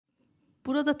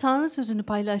Burada Tanrı sözünü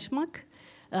paylaşmak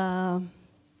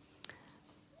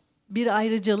bir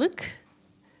ayrıcalık,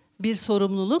 bir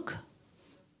sorumluluk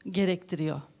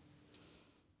gerektiriyor.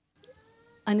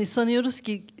 Hani sanıyoruz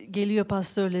ki geliyor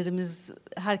pastörlerimiz,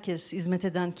 herkes, hizmet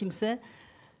eden kimse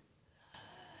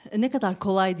ne kadar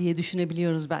kolay diye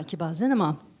düşünebiliyoruz belki bazen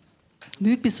ama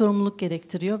büyük bir sorumluluk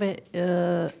gerektiriyor ve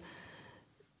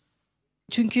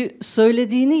çünkü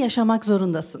söylediğini yaşamak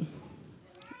zorundasın.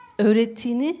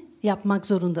 Öğrettiğini yapmak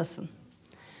zorundasın.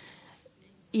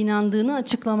 İnandığını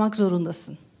açıklamak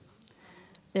zorundasın.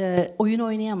 Oyun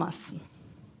oynayamazsın.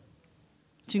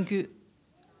 Çünkü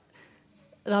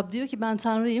Rab diyor ki ben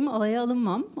Tanrı'yım, alaya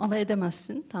alınmam. Alay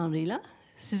edemezsin Tanrı'yla.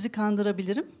 Sizi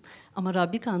kandırabilirim ama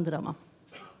Rabbi kandıramam.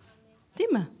 Değil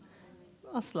mi?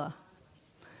 Asla.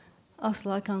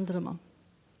 Asla kandıramam.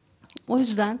 O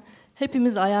yüzden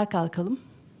hepimiz ayağa kalkalım.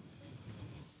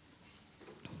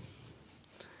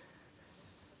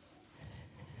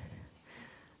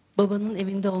 Babanın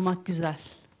evinde olmak güzel.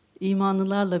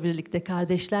 İmanlılarla birlikte,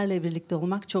 kardeşlerle birlikte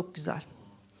olmak çok güzel.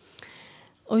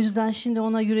 O yüzden şimdi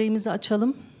ona yüreğimizi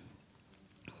açalım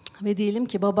ve diyelim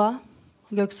ki Baba,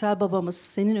 göksel babamız,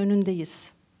 senin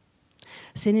önündeyiz.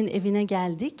 Senin evine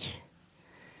geldik.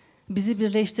 Bizi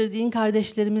birleştirdiğin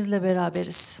kardeşlerimizle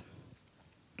beraberiz.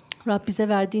 Rab bize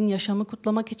verdiğin yaşamı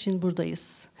kutlamak için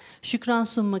buradayız. Şükran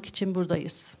sunmak için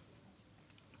buradayız.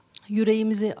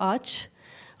 Yüreğimizi aç,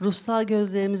 ruhsal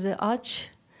gözlerimizi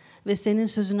aç ve senin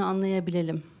sözünü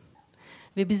anlayabilelim.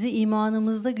 Ve bizi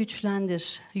imanımızda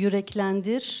güçlendir,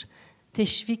 yüreklendir,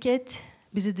 teşvik et,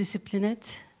 bizi disiplin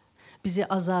et, bizi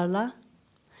azarla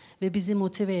ve bizi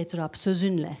motive et Rab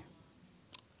sözünle.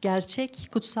 Gerçek,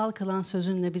 kutsal kılan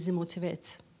sözünle bizi motive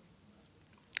et.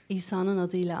 İsa'nın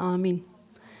adıyla amin.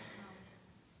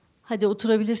 Hadi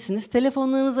oturabilirsiniz.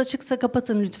 Telefonlarınız açıksa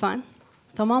kapatın lütfen.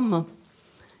 Tamam mı?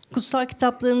 Kutsal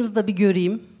kitaplarınızı da bir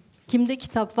göreyim. Kimde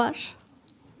kitap var?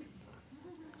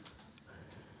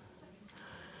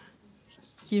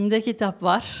 Kimde kitap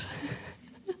var?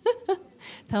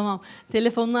 Tamam.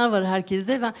 Telefonlar var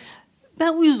herkeste.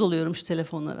 Ben uyuz oluyorum şu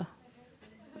telefonlara.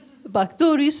 Bak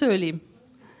doğruyu söyleyeyim.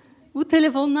 Bu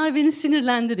telefonlar beni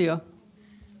sinirlendiriyor.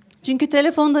 Çünkü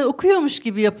telefonda okuyormuş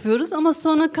gibi yapıyoruz ama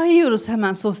sonra kayıyoruz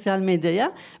hemen sosyal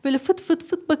medyaya. Böyle fıt fıt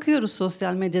fıt bakıyoruz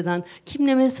sosyal medyadan. Kim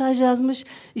ne mesaj yazmış?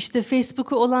 İşte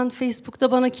Facebook'u olan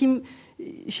Facebook'ta bana kim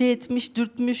şey etmiş,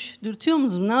 dürtmüş. Dürtüyor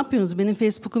musunuz? Ne yapıyorsunuz? Benim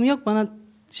Facebook'um yok. Bana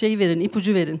şey verin,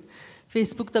 ipucu verin.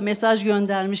 Facebook'ta mesaj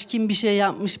göndermiş, kim bir şey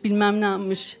yapmış, bilmem ne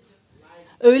yapmış.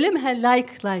 Öyle mi?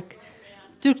 Like.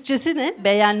 Türkçesi ne?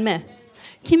 Beğenme.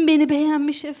 Kim beni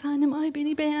beğenmiş efendim? Ay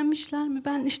beni beğenmişler mi?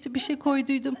 Ben işte bir şey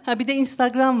koyduydum. Bir de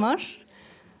Instagram var.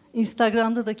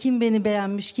 Instagram'da da kim beni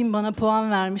beğenmiş, kim bana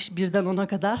puan vermiş 1'den 10'a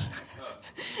kadar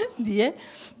diye.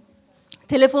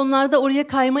 Telefonlarda oraya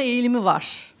kayma eğilimi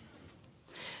var.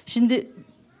 Şimdi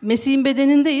Mesih'in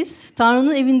bedenindeyiz,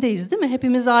 Tanrı'nın evindeyiz değil mi?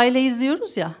 Hepimiz aileyiz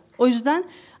diyoruz ya. O yüzden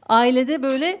ailede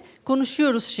böyle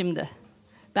konuşuyoruz şimdi.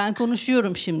 Ben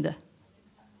konuşuyorum şimdi.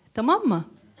 Tamam mı?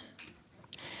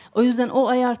 O yüzden o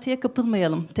ayartıya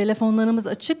kapılmayalım. Telefonlarımız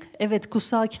açık. Evet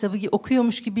kutsal kitabı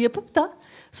okuyormuş gibi yapıp da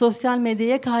sosyal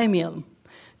medyaya kaymayalım.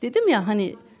 Dedim ya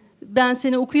hani ben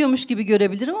seni okuyormuş gibi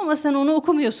görebilirim ama sen onu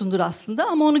okumuyorsundur aslında.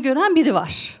 Ama onu gören biri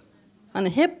var.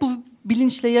 Hani hep bu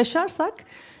bilinçle yaşarsak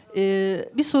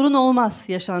bir sorun olmaz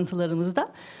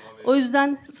yaşantılarımızda. O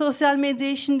yüzden sosyal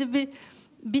medyayı şimdi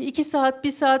bir 2 saat,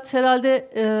 1 saat herhalde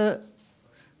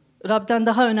Rab'den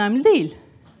daha önemli değil.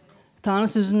 Tanrı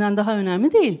sözünden daha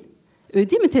önemli değil. Öyle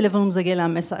değil mi telefonumuza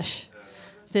gelen mesaj?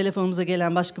 Telefonumuza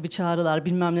gelen başka bir çağrılar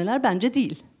bilmem neler bence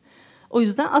değil. O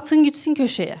yüzden atın gitsin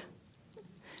köşeye.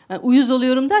 Yani uyuz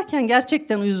oluyorum derken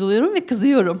gerçekten uyuz oluyorum ve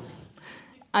kızıyorum.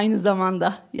 Aynı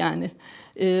zamanda yani.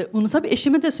 Bunu tabii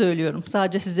eşime de söylüyorum.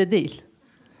 Sadece size değil.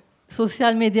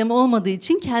 Sosyal medyam olmadığı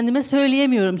için kendime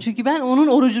söyleyemiyorum. Çünkü ben onun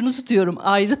orucunu tutuyorum.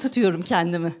 Ayrı tutuyorum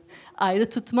kendimi. Ayrı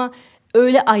tutma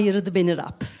öyle ayırdı beni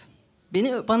Rab.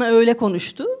 Bana öyle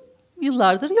konuştu.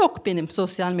 Yıllardır yok benim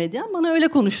sosyal medyam. Bana öyle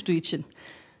konuştuğu için.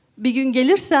 Bir gün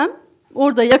gelirsem,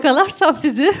 orada yakalarsam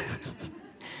sizi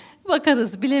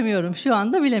bakarız. Bilemiyorum. Şu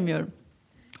anda bilemiyorum.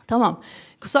 Tamam.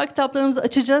 Kutsal kitaplarımızı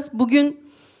açacağız.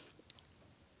 Bugün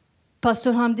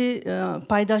Pastor Hamdi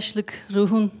paydaşlık,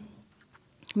 ruhun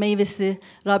meyvesi,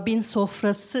 Rabbin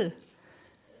sofrasını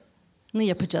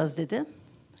yapacağız dedi.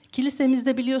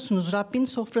 Kilisemizde biliyorsunuz Rabbin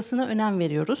sofrasına önem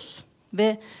veriyoruz.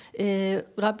 Ve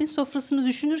Rabbin sofrasını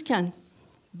düşünürken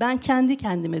ben kendi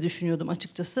kendime düşünüyordum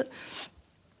açıkçası.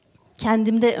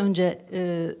 Kendimde önce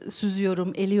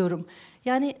süzüyorum, eliyorum.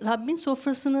 Yani Rabbin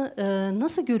sofrasını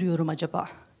nasıl görüyorum acaba?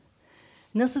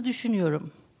 Nasıl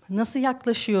düşünüyorum? Nasıl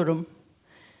yaklaşıyorum?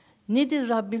 Nedir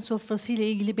Rabbin sofrası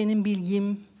ile ilgili benim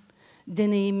bilgim,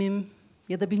 deneyimim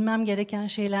ya da bilmem gereken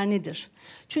şeyler nedir?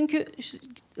 Çünkü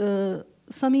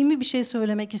samimi bir şey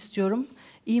söylemek istiyorum.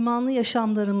 İmanlı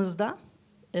yaşamlarımızda,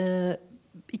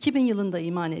 2000 yılında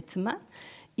iman ettim ben.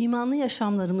 İmanlı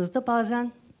yaşamlarımızda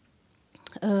bazen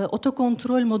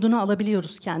otokontrol moduna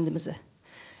alabiliyoruz kendimizi.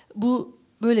 Bu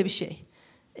böyle bir şey.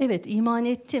 Evet, iman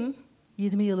ettim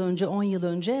 20 yıl önce, 10 yıl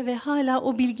önce ve hala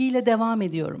o bilgiyle devam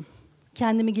ediyorum.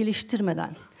 Kendimi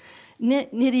geliştirmeden, ne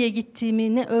nereye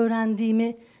gittiğimi, ne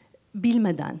öğrendiğimi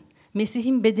bilmeden,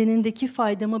 Mesih'in bedenindeki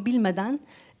faydamı bilmeden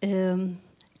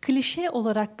klişe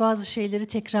olarak bazı şeyleri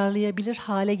tekrarlayabilir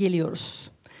hale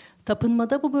geliyoruz.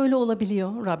 Tapınmada bu böyle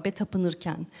olabiliyor, Rabbe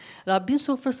tapınırken. Rabbin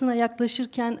sofrasına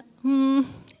yaklaşırken,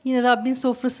 yine Rabbin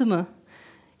sofrası mı?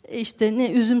 İşte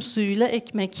ne üzüm suyuyla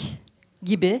ekmek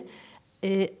gibi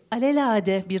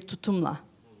alelade bir tutumla,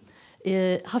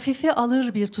 hafife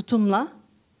alır bir tutumla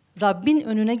Rabbin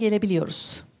önüne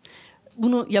gelebiliyoruz.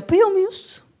 Bunu yapıyor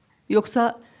muyuz?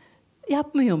 Yoksa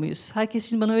yapmıyor muyuz? Herkes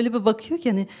şimdi bana öyle bir bakıyor ki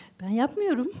hani ben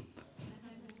yapmıyorum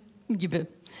gibi.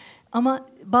 Ama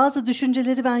bazı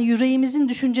düşünceleri ben yüreğimizin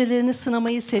düşüncelerini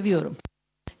sınamayı seviyorum.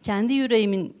 Kendi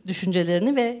yüreğimin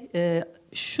düşüncelerini ve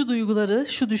şu duyguları,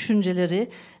 şu düşünceleri,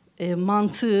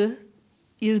 mantığı,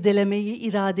 irdelemeyi,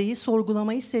 iradeyi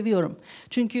sorgulamayı seviyorum.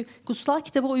 Çünkü kutsal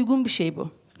kitaba uygun bir şey bu.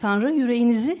 Tanrı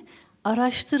yüreğinizi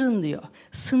araştırın diyor.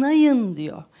 Sınayın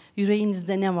diyor.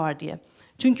 Yüreğinizde ne var diye.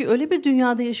 Çünkü öyle bir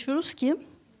dünyada yaşıyoruz ki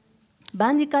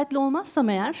ben dikkatli olmazsam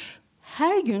eğer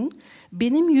her gün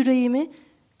benim yüreğimi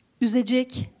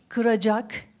üzecek,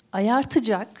 kıracak,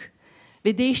 ayartacak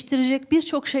ve değiştirecek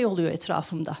birçok şey oluyor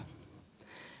etrafımda.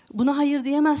 Buna hayır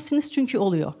diyemezsiniz çünkü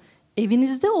oluyor.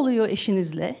 Evinizde oluyor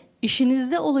eşinizle,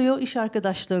 işinizde oluyor iş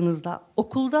arkadaşlarınızla,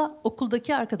 okulda,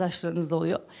 okuldaki arkadaşlarınızla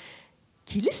oluyor.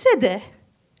 Kilisede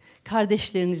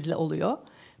kardeşlerinizle oluyor,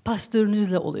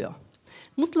 pastörünüzle oluyor.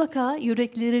 Mutlaka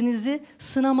yüreklerinizi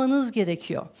sınamanız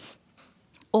gerekiyor.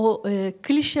 O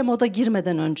klişe moda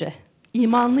girmeden önce.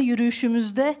 İmanlı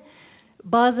yürüyüşümüzde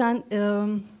bazen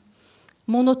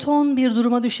monoton bir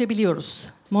duruma düşebiliyoruz.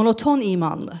 Monoton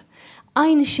imanlı.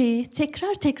 Aynı şeyi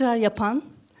tekrar tekrar yapan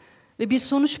ve bir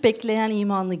sonuç bekleyen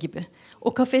imanlı gibi.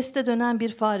 O kafeste dönen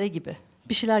bir fare gibi.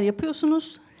 Bir şeyler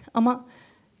yapıyorsunuz ama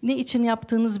ne için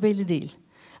yaptığınız belli değil.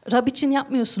 Rab için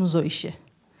yapmıyorsunuz o işi.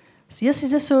 Ya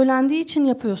size söylendiği için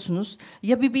yapıyorsunuz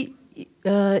ya bir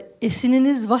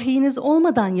esininiz, vahiyiniz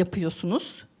olmadan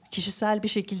yapıyorsunuz. Kişisel bir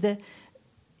şekilde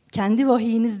kendi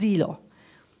vahiyiniz değil o.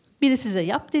 Biri size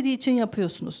yap dediği için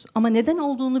yapıyorsunuz. Ama neden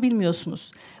olduğunu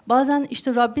bilmiyorsunuz. Bazen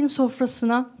işte Rabbin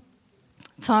sofrasına,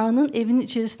 Tanrı'nın evinin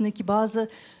içerisindeki bazı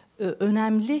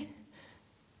önemli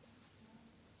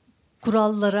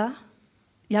kurallara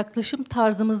yaklaşım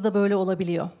tarzımız da böyle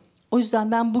olabiliyor. O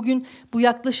yüzden ben bugün bu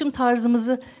yaklaşım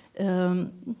tarzımızı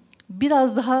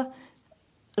biraz daha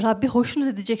Rabbi hoşnut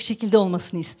edecek şekilde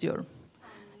olmasını istiyorum.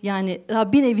 Yani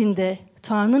Rabbin evinde,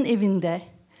 Tanrı'nın evinde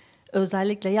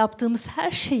özellikle yaptığımız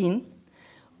her şeyin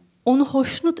onu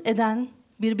hoşnut eden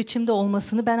bir biçimde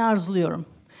olmasını ben arzuluyorum.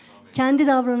 Kendi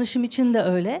davranışım için de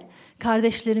öyle,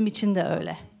 kardeşlerim için de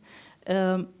öyle.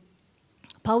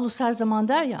 Pavlus her zaman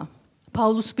der ya,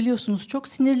 Pavlus biliyorsunuz çok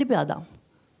sinirli bir adam.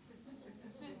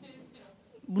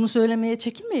 Bunu söylemeye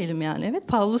çekinmeyelim yani. Evet,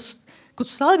 Pavlus,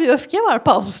 kutsal bir öfke var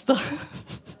Pavlus'ta.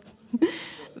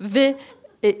 Ve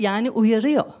yani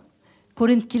uyarıyor.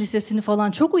 Korint kilisesini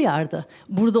falan çok uyardı.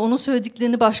 Burada onun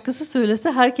söylediklerini başkası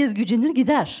söylese herkes gücenir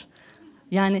gider.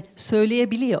 Yani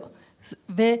söyleyebiliyor.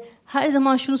 Ve her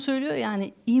zaman şunu söylüyor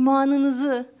yani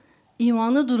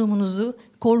imanlı durumunuzu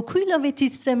korkuyla ve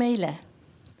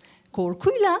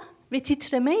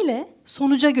titremeyle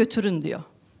sonuca götürün diyor.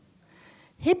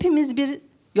 Hepimiz bir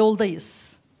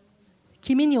yoldayız.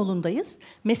 Kimin yolundayız?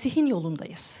 Mesih'in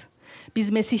yolundayız.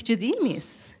 Biz Mesihçi değil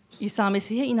miyiz? İsa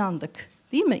Mesih'e inandık.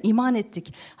 Değil mi? İman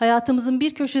ettik. Hayatımızın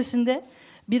bir köşesinde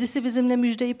birisi bizimle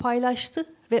müjdeyi paylaştı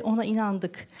ve ona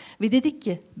inandık. Ve dedik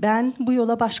ki ben bu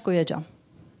yola baş koyacağım.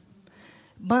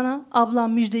 Bana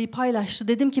ablam müjdeyi paylaştı.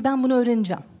 Dedim ki ben bunu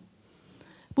öğreneceğim.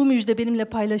 Bu müjde benimle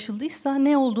paylaşıldıysa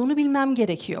ne olduğunu bilmem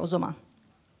gerekiyor o zaman.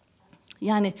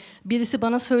 Yani birisi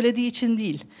bana söylediği için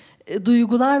değil.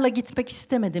 Duygularla gitmek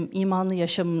istemedim imanlı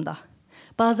yaşamımda.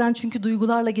 Bazen çünkü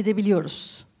duygularla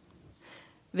gidebiliyoruz.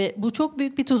 Ve bu çok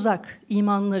büyük bir tuzak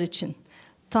imanlılar için.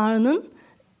 Tanrı'nın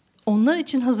onlar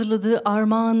için hazırladığı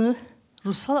armağanı,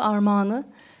 ruhsal armağanı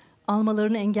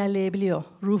almalarını engelleyebiliyor.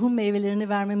 Ruhun meyvelerini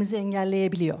vermemizi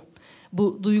engelleyebiliyor.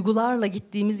 Bu duygularla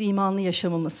gittiğimiz imanlı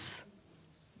yaşamımız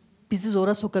bizi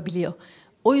zora sokabiliyor.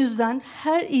 O yüzden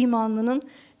her imanlının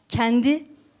kendi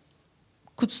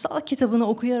kutsal kitabını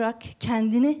okuyarak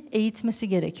kendini eğitmesi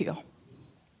gerekiyor.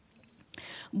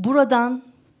 buradan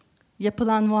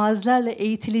yapılan vaazlerle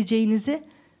eğitileceğinizi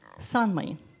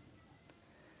sanmayın.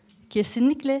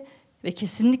 Kesinlikle ve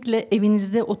kesinlikle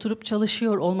evinizde oturup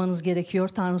çalışıyor olmanız gerekiyor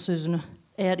Tanrı sözünü.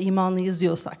 Eğer imanlıyız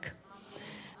diyorsak.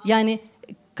 Yani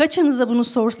kaçınıza bunu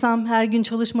sorsam her gün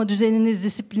çalışma düzeniniz,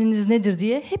 disiplininiz nedir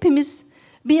diye hepimiz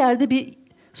bir yerde bir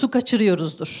su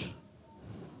kaçırıyoruzdur.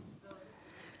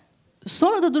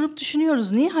 Sonra da durup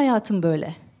düşünüyoruz, niye hayatım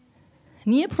böyle?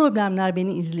 Niye problemler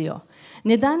beni izliyor?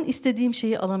 Neden istediğim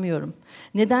şeyi alamıyorum?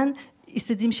 Neden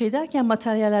istediğim şey derken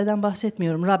materyallerden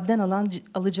bahsetmiyorum. Rab'den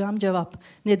alacağım cevap.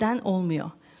 Neden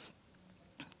olmuyor?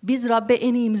 Biz Rab'be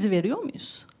en iyimizi veriyor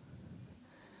muyuz?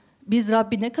 Biz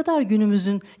Rabbi ne kadar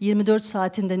günümüzün 24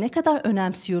 saatinde ne kadar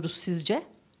önemsiyoruz sizce?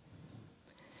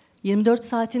 24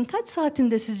 saatin kaç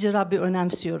saatinde sizce Rabbi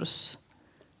önemsiyoruz?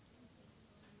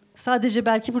 Sadece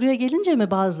belki buraya gelince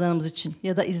mi bazılarımız için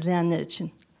ya da izleyenler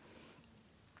için?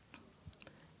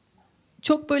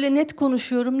 Çok böyle net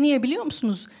konuşuyorum. Niye biliyor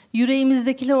musunuz?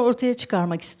 Yüreğimizdekileri ortaya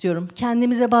çıkarmak istiyorum.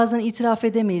 Kendimize bazen itiraf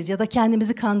edemeyiz ya da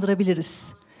kendimizi kandırabiliriz.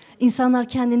 İnsanlar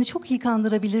kendini çok iyi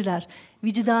kandırabilirler.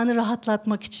 Vicdanı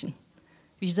rahatlatmak için.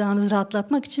 Vicdanınızı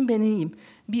rahatlatmak için ben iyiyim.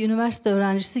 Bir üniversite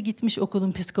öğrencisi gitmiş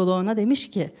okulun psikoloğuna,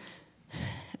 demiş ki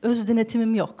öz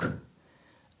denetimim yok.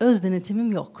 Öz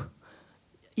denetimim yok.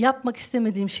 Yapmak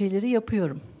istemediğim şeyleri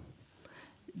yapıyorum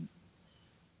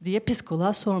diye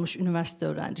psikoloğa sormuş üniversite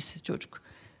öğrencisi çocuk.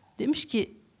 Demiş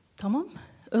ki tamam,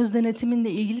 öz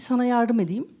denetiminle ilgili sana yardım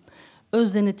edeyim.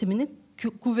 Öz denetimini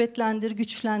kuvvetlendir,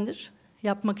 güçlendir.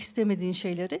 Yapmak istemediğin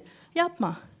şeyleri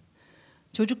yapma.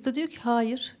 Çocuk da diyor ki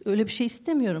hayır, öyle bir şey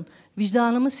istemiyorum.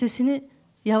 Vicdanımın sesini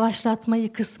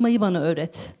yavaşlatmayı, kısmayı bana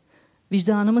öğret.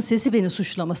 Vicdanımın sesi beni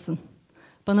suçlamasın.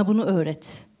 Bana bunu öğret.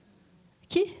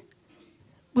 Ki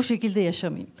bu şekilde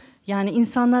yaşamayayım. Yani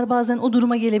insanlar bazen o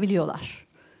duruma gelebiliyorlar.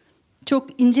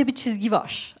 Çok ince bir çizgi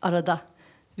var arada.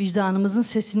 Vicdanımızın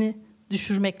sesini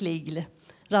düşürmekle ilgili.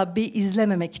 Rabbi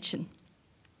izlememek için.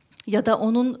 Ya da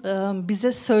onun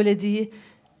bize söylediği,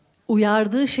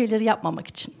 uyardığı şeyleri yapmamak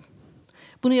için.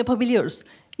 Bunu yapabiliyoruz.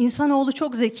 İnsanoğlu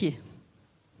çok zeki.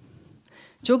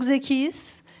 Çok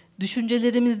zekiyiz.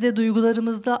 Düşüncelerimizde,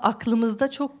 duygularımızda,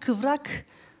 aklımızda çok kıvrak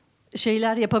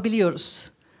şeyler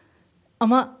yapabiliyoruz.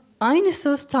 Ama aynı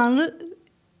söz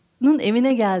Tanrı'nın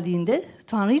evine geldiğinde,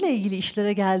 Tanrı ile ilgili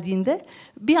işlere geldiğinde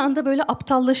bir anda böyle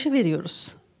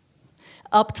aptallaşıveriyoruz.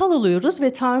 Aptal oluyoruz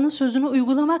ve Tanrı'nın sözünü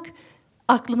uygulamak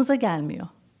aklımıza gelmiyor.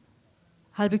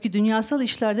 Halbuki dünyasal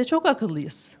işlerde çok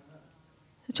akıllıyız.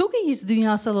 Çok iyiyiz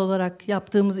dünyasal olarak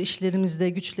yaptığımız işlerimizde,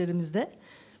 güçlerimizde.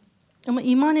 Ama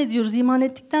iman ediyoruz. İman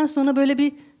ettikten sonra böyle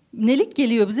bir nelik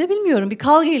geliyor bize, bilmiyorum. Bir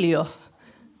kal geliyor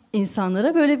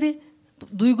insanlara. Böyle bir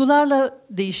duygularla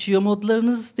değişiyor,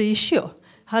 modlarınız değişiyor.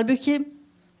 Halbuki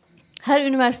her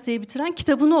üniversiteyi bitiren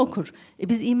kitabını okur.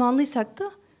 Biz imanlıysak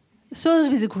da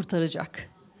söz bizi kurtaracak.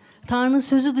 Tanrı'nın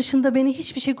sözü dışında beni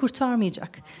hiçbir şey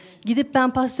kurtarmayacak. Gidip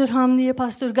ben Pastör Hamdi'ye,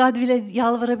 Pastör Gadvil'e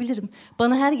yalvarabilirim.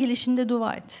 Bana her gelişinde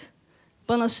dua et.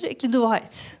 Bana sürekli dua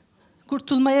et.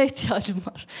 Kurtulmaya ihtiyacım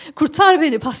var. Kurtar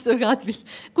beni Pastör Gadvil.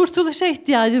 Kurtuluşa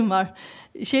ihtiyacım var.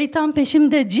 Şeytan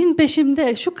peşimde, cin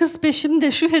peşimde, şu kız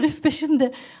peşimde, şu herif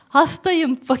peşimde.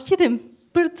 Hastayım, fakirim,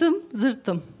 pırtım,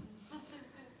 zırtım.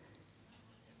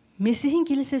 Mesih'in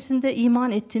kilisesinde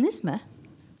iman ettiniz mi?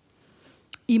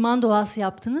 İman duası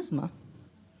yaptınız mı?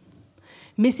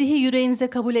 Mesih'i yüreğinize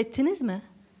kabul ettiniz mi?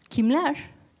 Kimler?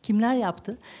 Kimler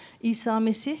yaptı? İsa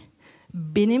Mesih,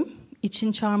 benim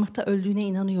için çarmıhta öldüğüne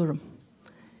inanıyorum.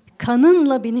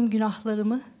 Kanınla benim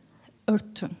günahlarımı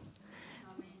örttün.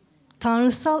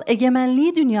 Tanrısal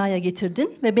egemenliği dünyaya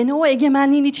getirdin ve beni o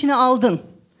egemenliğin içine aldın.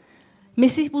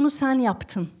 Mesih bunu sen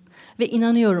yaptın ve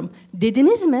inanıyorum.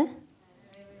 Dediniz mi?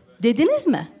 Dediniz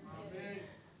mi?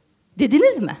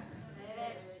 Dediniz mi?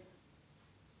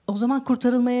 O zaman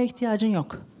kurtarılmaya ihtiyacın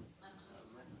yok.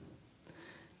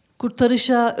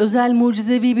 Kurtarışa, özel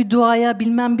mucizevi bir duaya,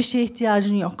 bilmem bir şeye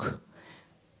ihtiyacın yok.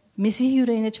 Mesih'i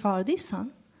yüreğine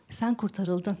çağırdıysan sen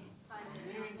kurtarıldın.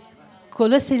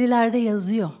 Koloselilerde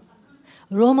yazıyor.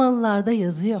 Romalılarda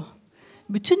yazıyor.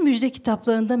 Bütün müjde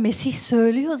kitaplarında Mesih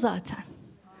söylüyor zaten.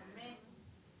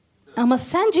 Ama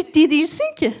sen ciddi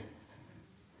değilsin ki.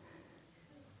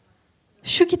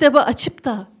 Şu kitabı açıp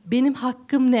da benim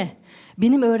hakkım ne?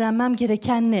 Benim öğrenmem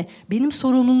gereken ne? Benim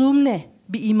sorumluluğum ne?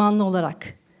 Bir imanlı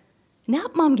olarak. Ne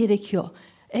yapmam gerekiyor?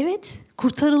 Evet,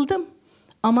 kurtarıldım.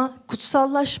 Ama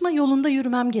kutsallaşma yolunda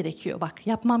yürümem gerekiyor. Bak,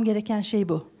 yapmam gereken şey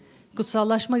bu.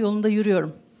 Kutsallaşma yolunda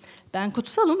yürüyorum. Ben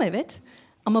kutsalım, evet.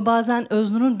 Ama bazen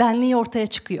Öznur'un benliği ortaya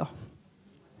çıkıyor.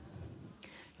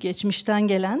 Geçmişten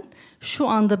gelen, şu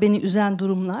anda beni üzen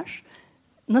durumlar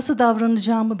nasıl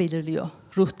davranacağımı belirliyor.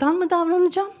 Ruhtan mı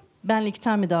davranacağım,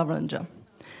 benlikten mi davranacağım?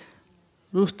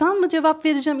 Ruhtan mı cevap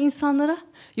vereceğim insanlara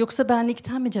yoksa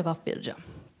benlikten mi cevap vereceğim?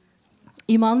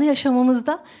 İmanlı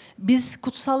yaşamımızda biz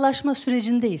kutsallaşma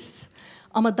sürecindeyiz.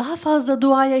 Ama daha fazla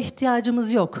duaya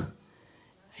ihtiyacımız yok.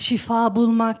 Şifa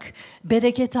bulmak,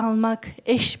 bereket almak,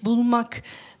 eş bulmak,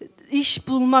 iş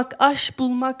bulmak, aş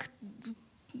bulmak,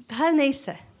 her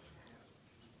neyse.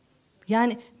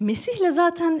 Yani Mesih'le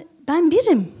zaten ben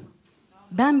birim.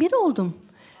 Ben bir oldum.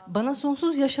 Bana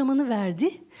sonsuz yaşamını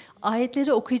verdi.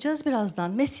 Ayetleri okuyacağız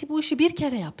birazdan. Mesih bu işi bir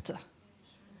kere yaptı.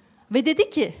 Ve dedi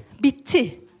ki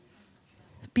bitti.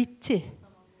 Bitti.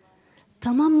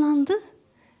 Tamamlandı.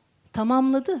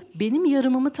 Tamamladı. Benim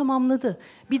yarımımı tamamladı.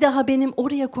 Bir daha benim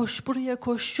oraya koş, buraya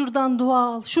koş, şuradan dua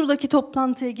al, şuradaki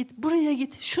toplantıya git, buraya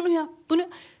git, şunu yap, bunu.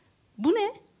 Bu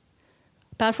ne?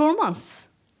 Performans.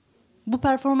 Bu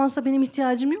performansa benim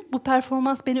ihtiyacım yok. Bu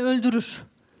performans beni öldürür.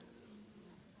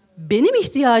 Benim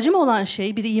ihtiyacım olan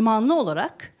şey bir imanlı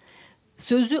olarak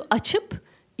sözü açıp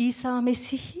İsa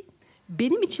Mesih'i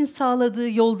benim için sağladığı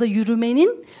yolda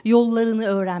yürümenin yollarını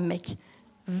öğrenmek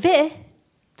ve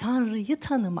Tanrı'yı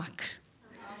tanımak.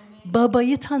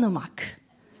 Babayı tanımak.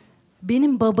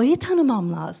 Benim babayı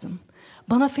tanımam lazım.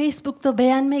 Bana Facebook'ta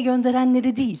beğenme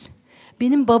gönderenleri değil.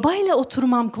 Benim babayla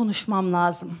oturmam, konuşmam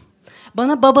lazım.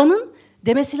 Bana babanın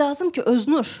demesi lazım ki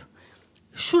Öznur,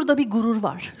 şurada bir gurur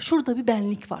var, şurada bir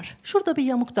benlik var, şurada bir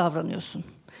yamuk davranıyorsun.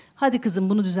 Hadi kızım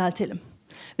bunu düzeltelim.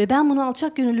 Ve ben bunu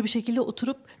alçak gönüllü bir şekilde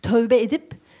oturup tövbe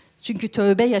edip, çünkü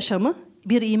tövbe yaşamı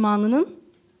bir imanının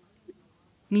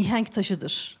mihenk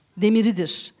taşıdır,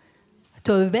 demiridir.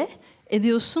 Tövbe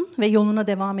ediyorsun ve yoluna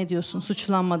devam ediyorsun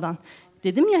suçlanmadan.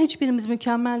 Dedim ya hiçbirimiz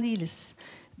mükemmel değiliz.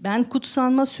 Ben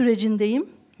kutsanma sürecindeyim,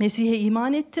 Mesih'e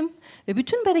iman ettim ve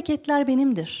bütün bereketler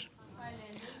benimdir.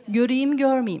 Göreyim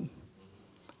görmeyeyim,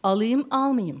 alayım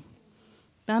almayayım.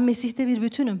 Ben Mesih'te bir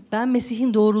bütünüm, ben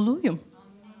Mesih'in doğruluğuyum.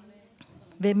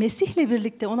 Ve Mesih'le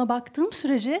birlikte ona baktığım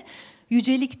sürece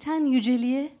yücelikten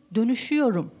yüceliğe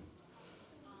dönüşüyorum.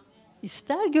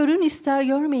 İster görün ister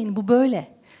görmeyin, bu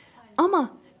böyle. Ama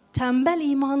tembel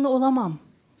imanlı olamam.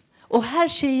 O her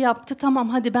şeyi yaptı, tamam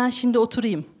hadi ben şimdi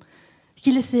oturayım.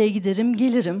 Kiliseye giderim,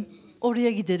 gelirim,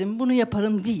 oraya giderim, bunu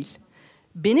yaparım değil.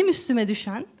 Benim üstüme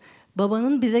düşen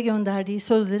babanın bize gönderdiği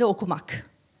sözleri okumak,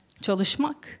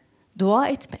 çalışmak, dua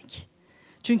etmek.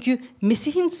 Çünkü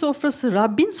Mesih'in sofrası,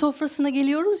 Rabbin sofrasına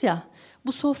geliyoruz ya,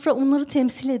 bu sofra onları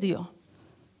temsil ediyor.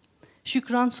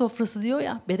 Şükran sofrası diyor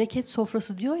ya, bereket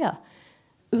sofrası diyor ya,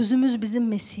 özümüz bizim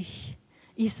Mesih.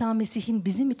 İsa Mesih'in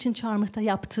bizim için çarmıhta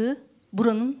yaptığı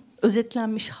buranın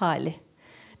özetlenmiş hali.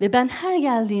 Ve ben her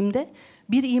geldiğimde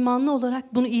bir imanlı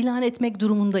olarak bunu ilan etmek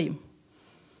durumundayım.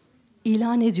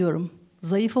 İlan ediyorum.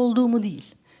 Zayıf olduğumu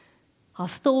değil,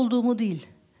 hasta olduğumu değil,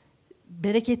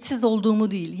 bereketsiz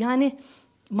olduğumu değil. Yani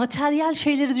materyal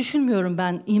şeyleri düşünmüyorum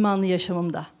ben imanlı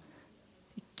yaşamımda.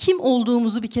 Kim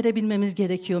olduğumuzu bir kere bilmemiz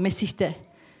gerekiyor Mesih'te.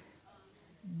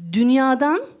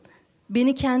 Dünyadan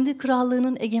beni kendi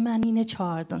krallığının egemenliğine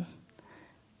çağırdın.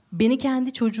 Beni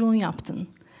kendi çocuğun yaptın.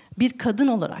 Bir kadın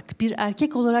olarak, bir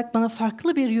erkek olarak bana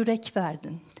farklı bir yürek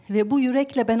verdin. Ve bu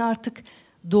yürekle ben artık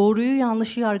doğruyu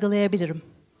yanlışı yargılayabilirim.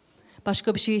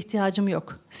 Başka bir şeye ihtiyacım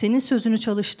yok. Senin sözünü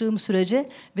çalıştığım sürece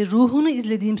ve ruhunu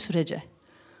izlediğim sürece.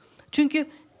 Çünkü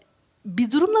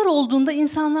bir durumlar olduğunda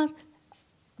insanlar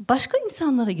başka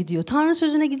insanlara gidiyor. Tanrı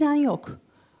sözüne giden yok.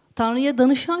 Tanrı'ya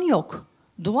danışan yok.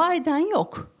 Dua eden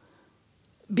yok.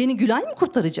 Beni Gülay mı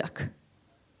kurtaracak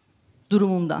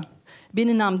durumumdan?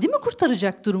 Beni Nnamdi mi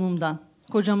kurtaracak durumumdan?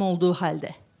 Kocam olduğu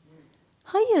halde.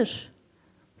 Hayır.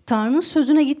 Tanrı'nın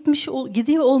sözüne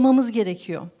gidiyor olmamız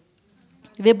gerekiyor.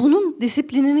 Ve bunun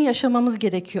disiplinini yaşamamız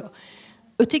gerekiyor.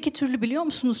 Öteki türlü biliyor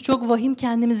musunuz çok vahim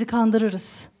kendimizi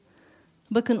kandırırız.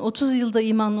 Bakın 30 yılda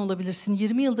imanlı olabilirsin,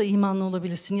 20 yılda imanlı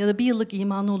olabilirsin ya da 1 yıllık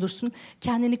imanlı olursun.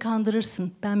 Kendini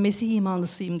kandırırsın ben Mesih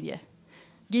imanlısıyım diye.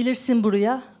 Gelirsin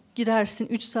buraya, girersin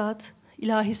 3 saat,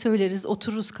 ilahi söyleriz,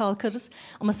 otururuz, kalkarız.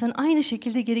 Ama sen aynı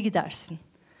şekilde geri gidersin.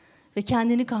 Ve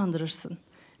kendini kandırırsın.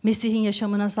 Mesih'in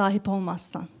yaşamına sahip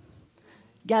olmazsan.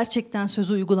 Gerçekten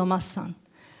sözü uygulamazsan.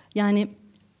 Yani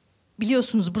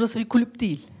biliyorsunuz burası bir kulüp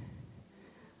değil.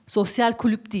 Sosyal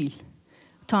kulüp değil.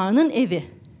 Tanrı'nın evi.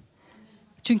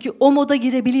 Çünkü o moda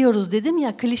girebiliyoruz dedim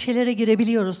ya, klişelere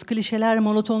girebiliyoruz. Klişeler,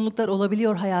 monotonluklar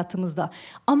olabiliyor hayatımızda.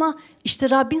 Ama işte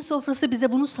Rabbin sofrası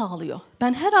bize bunu sağlıyor.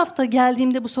 Ben her hafta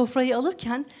geldiğimde bu sofrayı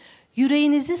alırken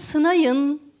yüreğinizi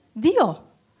sınayın diyor.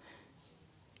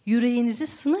 Yüreğinizi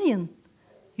sınayın.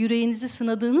 Yüreğinizi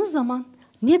sınadığınız zaman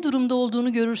ne durumda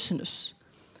olduğunu görürsünüz.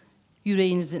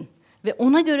 Yüreğinizin. Ve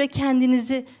ona göre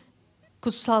kendinizi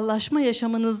kutsallaşma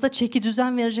yaşamınızda çeki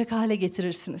düzen verecek hale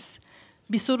getirirsiniz.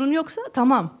 Bir sorun yoksa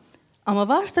tamam. Ama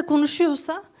varsa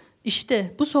konuşuyorsa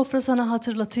işte bu sofra sana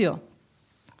hatırlatıyor.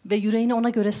 Ve yüreğini ona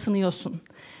göre sınıyorsun.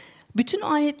 Bütün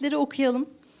ayetleri okuyalım.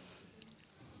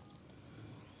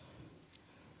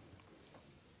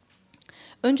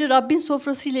 Önce Rabbin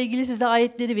sofrası ile ilgili size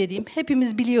ayetleri vereyim.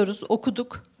 Hepimiz biliyoruz,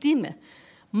 okuduk değil mi?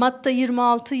 Matta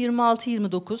 26, 26,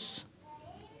 29.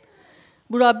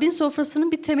 Bu Rabbin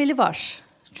sofrasının bir temeli var.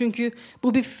 Çünkü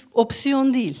bu bir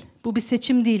opsiyon değil, bu bir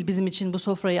seçim değil bizim için bu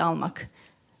sofrayı almak.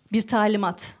 Bir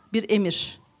talimat, bir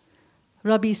emir.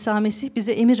 Rabbi İsa Mesih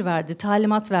bize emir verdi,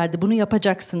 talimat verdi, bunu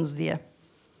yapacaksınız diye.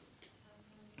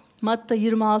 Matta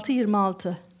 26,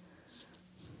 26.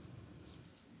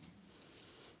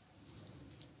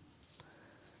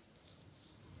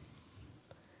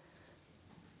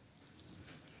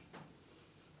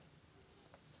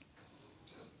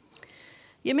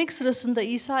 Yemek sırasında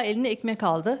İsa eline ekmek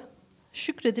aldı.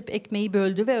 Şükredip ekmeği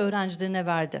böldü ve öğrencilerine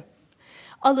verdi.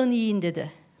 Alın yiyin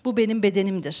dedi. Bu benim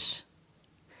bedenimdir.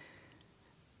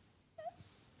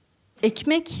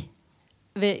 Ekmek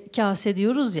ve kase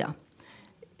diyoruz ya.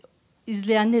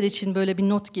 İzleyenler için böyle bir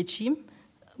not geçeyim.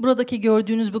 Buradaki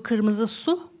gördüğünüz bu kırmızı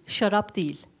su şarap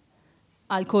değil.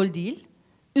 Alkol değil.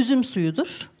 Üzüm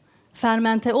suyudur.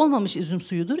 Fermente olmamış üzüm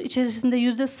suyudur. İçerisinde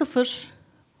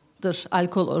 %0'dır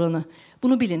alkol oranı.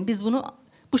 Bunu bilin. Biz bunu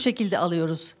bu şekilde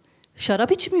alıyoruz.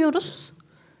 Şarap içmiyoruz.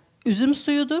 Üzüm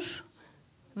suyudur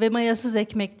ve mayasız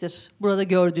ekmektir. Burada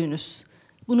gördüğünüz.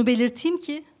 Bunu belirteyim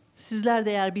ki sizler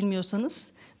de eğer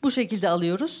bilmiyorsanız bu şekilde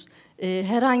alıyoruz.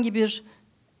 Herhangi bir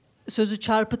sözü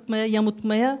çarpıtmaya,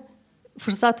 yamutmaya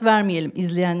fırsat vermeyelim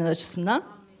izleyenler açısından.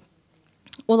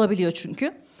 Olabiliyor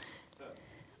çünkü.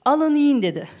 Alın yiyin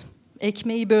dedi.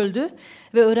 Ekmeği böldü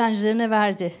ve öğrencilerine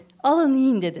verdi. Alın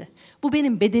yiyin dedi. Bu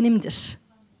benim bedenimdir.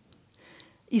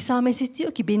 İsa Mesih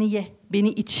diyor ki beni ye, beni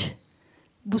iç.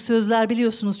 Bu sözler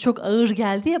biliyorsunuz çok ağır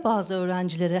geldi ya bazı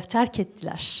öğrencilere. Terk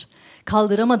ettiler.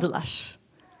 Kaldıramadılar.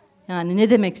 Yani ne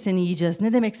demek seni yiyeceğiz,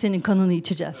 ne demek senin kanını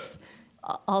içeceğiz?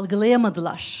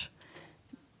 Algılayamadılar.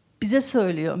 Bize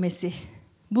söylüyor Mesih.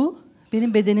 Bu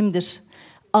benim bedenimdir.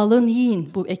 Alın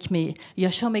yiyin bu ekmeği.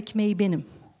 Yaşam ekmeği benim.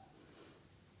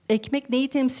 Ekmek neyi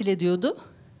temsil ediyordu?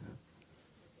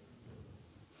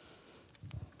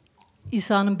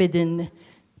 İsa'nın bedenini.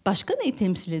 Başka neyi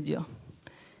temsil ediyor?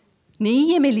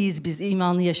 Neyi yemeliyiz biz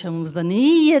imanlı yaşamımızda?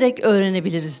 Neyi yiyerek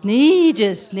öğrenebiliriz? Neyi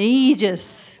yiyeceğiz? Neyi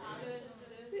yiyeceğiz?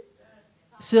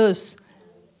 Söz.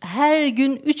 Her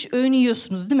gün 3 öğün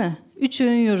yiyorsunuz değil mi? 3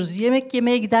 öğün yiyoruz. Yemek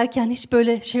yemeye giderken hiç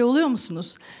böyle şey oluyor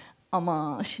musunuz?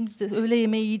 Ama şimdi de öğle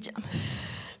yemeği yiyeceğim.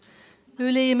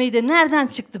 Öğle yemeği de nereden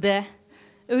çıktı be?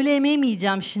 Öğle yemeği mi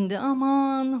yiyeceğim şimdi?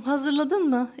 Aman hazırladın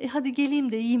mı? Hadi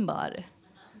geleyim de yiyeyim bari.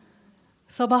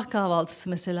 Sabah kahvaltısı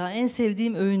mesela en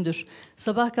sevdiğim öğündür.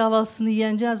 Sabah kahvaltısını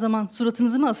yiyeceği zaman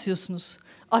suratınızı mı asıyorsunuz?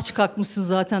 Aç kalkmışsın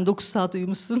zaten 9 saat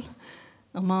uyumuşsun.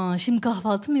 Ama şimdi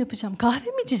kahvaltı mı yapacağım? Kahve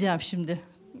mi içeceğim şimdi?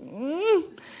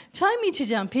 Çay mı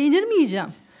içeceğim? Peynir mi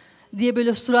yiyeceğim? Diye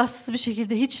böyle suratsız bir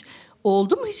şekilde hiç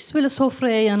oldu mu? Hiç böyle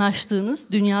sofraya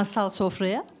yanaştığınız, dünyasal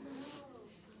sofraya?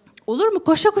 Olur mu?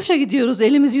 Koşa koşa gidiyoruz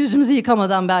elimizi yüzümüzü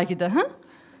yıkamadan belki de. Ha?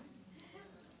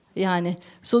 Yani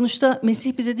sonuçta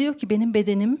Mesih bize diyor ki benim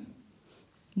bedenim,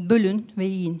 bölün ve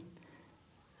yiyin.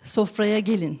 Sofraya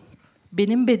gelin.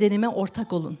 Benim bedenime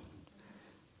ortak olun.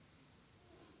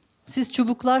 Siz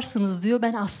çubuklarsınız diyor,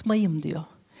 ben asmayım diyor.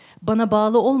 Bana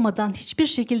bağlı olmadan hiçbir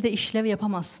şekilde işlev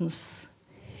yapamazsınız.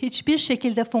 Hiçbir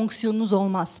şekilde fonksiyonunuz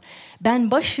olmaz.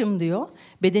 Ben başım diyor,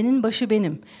 bedenin başı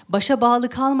benim. Başa bağlı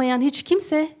kalmayan hiç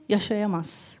kimse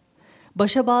yaşayamaz.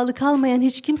 Başa bağlı kalmayan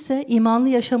hiç kimse imanlı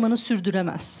yaşamını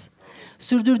sürdüremez.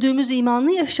 Sürdürdüğümüz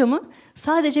imanlı yaşamı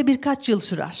sadece birkaç yıl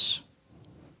sürer.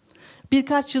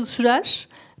 Birkaç yıl sürer.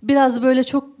 Biraz böyle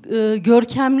çok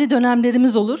görkemli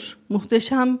dönemlerimiz olur.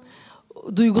 Muhteşem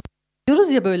duygular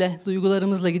gidiyoruz ya böyle.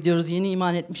 Duygularımızla gidiyoruz. Yeni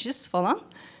iman etmişiz falan.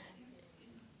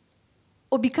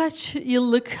 O birkaç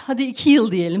yıllık, hadi 2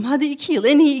 yıl diyelim. Hadi 2 yıl,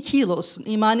 en iyi 2 yıl olsun.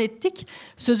 İman ettik.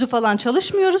 Sözü falan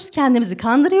çalışmıyoruz. Kendimizi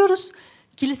kandırıyoruz.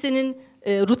 Kilisenin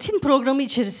rutin programı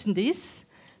içerisindeyiz.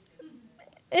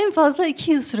 En fazla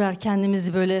 2 yıl sürer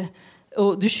kendimizi böyle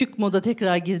o düşük moda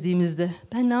tekrar girdiğimizde.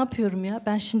 Ben ne yapıyorum ya?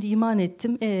 Ben şimdi iman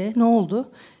ettim. Ne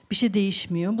oldu? Bir şey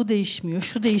değişmiyor. Bu değişmiyor.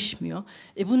 Şu değişmiyor.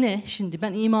 Bu ne şimdi?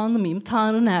 Ben imanlı mıyım?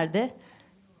 Tanrı nerede?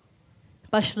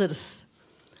 Başlarız.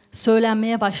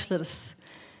 Söylenmeye başlarız.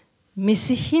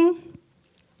 Mesih'in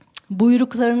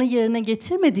buyruklarını yerine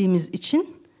getirmediğimiz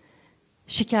için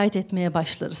şikayet etmeye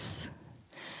başlarız.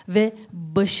 Ve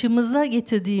başımıza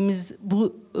getirdiğimiz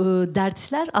bu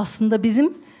dertler aslında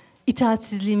bizim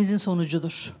itaatsizliğimizin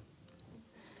sonucudur.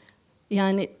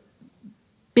 Yani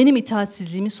benim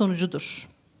itaatsizliğimin sonucudur.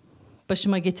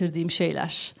 başıma getirdiğim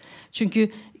şeyler.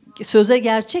 Çünkü söze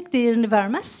gerçek değerini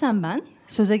vermezsem ben,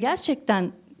 söze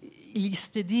gerçekten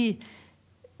istediği,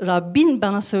 Rabbin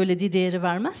bana söylediği değeri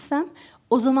vermezsem,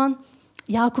 o zaman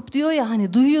Yakup diyor ya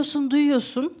hani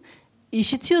duyuyorsun,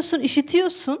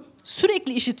 işitiyorsun,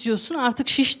 sürekli işitiyorsun, artık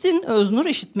şiştin Öznur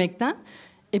işitmekten.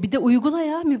 Bir de uygula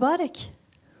ya mübarek.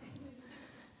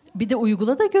 Bir de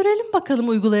uygula da görelim bakalım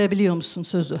uygulayabiliyor musun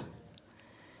sözü.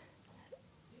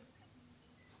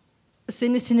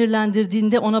 Seni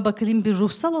sinirlendirdiğinde ona bakalım bir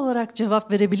ruhsal olarak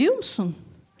cevap verebiliyor musun?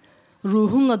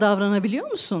 Ruhunla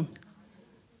davranabiliyor musun?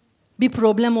 Bir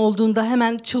problem olduğunda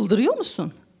hemen çıldırıyor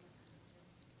musun?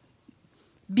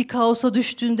 Bir kaosa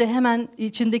düştüğünde hemen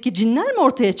içindeki cinler mi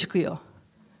ortaya çıkıyor?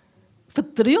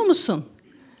 Fıttırıyor musun?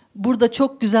 Burada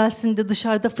çok güzelsin de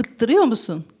dışarıda fıttırıyor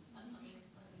musun?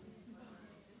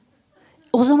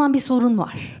 O zaman bir sorun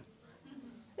var.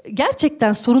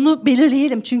 Gerçekten sorunu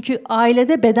belirleyelim. Çünkü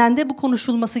ailede, bedende bu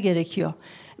konuşulması gerekiyor.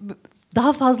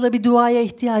 Daha fazla bir duaya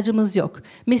ihtiyacımız yok.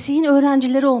 Mesih'in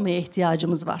öğrencileri olmaya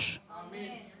ihtiyacımız var.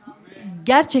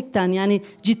 Gerçekten yani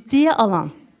ciddiye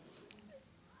alan,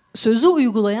 sözü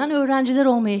uygulayan öğrenciler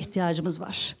olmaya ihtiyacımız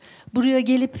var. Buraya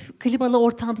gelip klimalı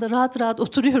ortamda rahat rahat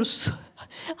oturuyoruz.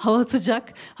 Hava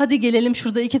sıcak. Hadi gelelim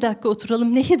şurada 2 dakika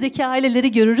oturalım. Nehirdeki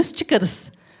aileleri görürüz çıkarız.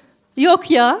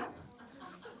 Yok ya.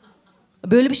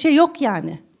 Böyle bir şey yok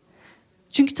yani.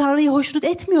 Çünkü Tanrı'yı hoşnut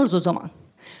etmiyoruz o zaman.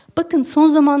 Bakın son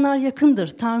zamanlar yakındır.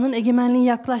 Tanrı'nın egemenliği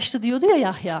yaklaştı diyordu ya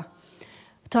Yahya.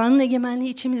 Tanrı'nın egemenliği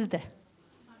içimizde.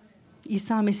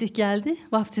 İsa Mesih geldi.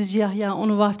 Vaftizci Yahya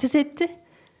onu vaftiz etti.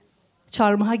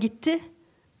 Çarmıha gitti.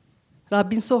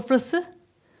 Rabbin sofrası.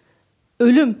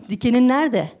 Ölüm, dikenin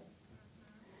nerede?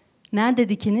 Nerede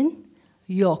dikenin?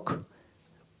 Yok.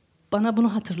 Bana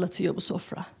bunu hatırlatıyor bu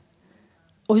sofra.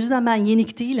 O yüzden ben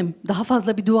yenik değilim. Daha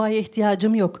fazla bir duaya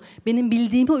ihtiyacım yok. Benim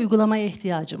bildiğimi uygulamaya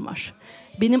ihtiyacım var.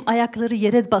 Benim ayakları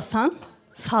yere basan,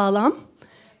 sağlam,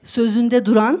 sözünde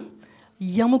duran,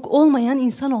 yamuk olmayan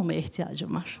insan olmaya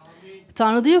ihtiyacım var.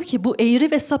 Tanrı diyor ki bu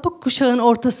eğri ve sapık kuşağın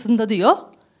ortasında diyor,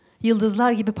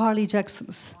 yıldızlar gibi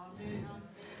parlayacaksınız.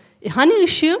 Hani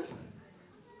ışığım?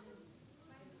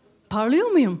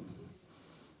 Parlıyor muyum?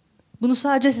 Bunu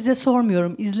sadece size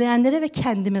sormuyorum. İzleyenlere ve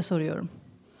kendime soruyorum.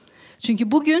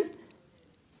 Çünkü bugün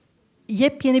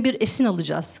yepyeni bir esin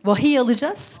alacağız. Vahiy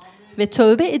alacağız ve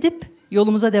tövbe edip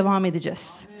yolumuza devam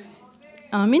edeceğiz.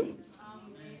 Amin.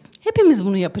 Hepimiz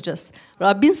bunu yapacağız.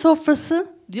 Rabbin sofrası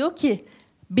diyor ki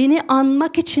beni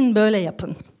anmak için böyle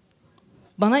yapın.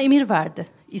 Bana emir verdi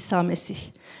İsa Mesih.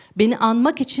 Beni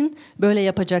anmak için böyle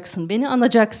yapacaksın. Beni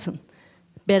anacaksın.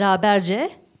 Beraberce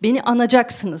beni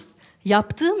anacaksınız.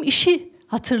 Yaptığım işi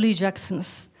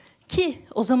hatırlayacaksınız. Ki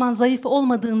o zaman zayıf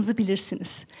olmadığınızı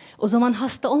bilirsiniz. O zaman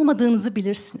hasta olmadığınızı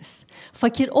bilirsiniz.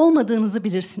 Fakir olmadığınızı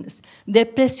bilirsiniz.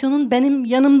 Depresyonun benim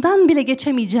yanımdan bile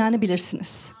geçemeyeceğini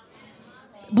bilirsiniz.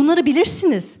 Bunları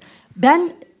bilirsiniz.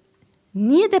 Ben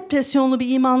niye depresyonlu bir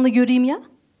imanlı göreyim ya?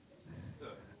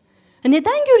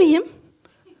 Neden göreyim?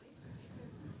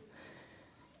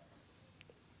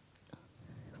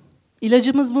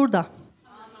 İlacımız burada.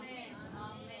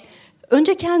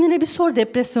 Önce kendine bir sor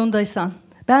depresyondaysan.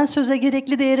 Ben söze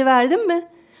gerekli değeri verdim mi?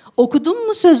 Okudum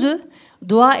mu sözü?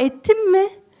 Dua ettim mi?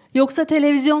 Yoksa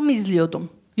televizyon mu izliyordum?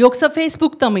 Yoksa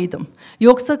Facebook'ta mıydım?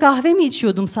 Yoksa kahve mi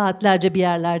içiyordum saatlerce bir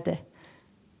yerlerde?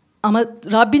 Ama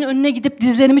Rabbin önüne gidip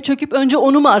dizlerimi çöküp önce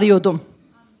onu mu arıyordum?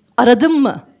 Aradım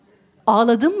mı?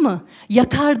 Ağladım mı?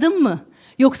 Yakardım mı?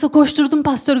 Yoksa koşturdum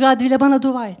Pastör Gadvil'e bana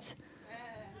dua et.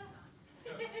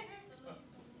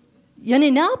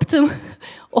 Yani ne yaptım?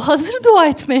 O hazır dua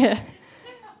etmeye.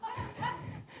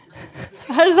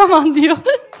 Her zaman diyor.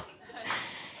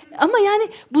 Ama yani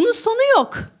bunun sonu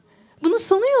yok. Bunun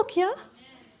sonu yok ya.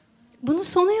 Bunun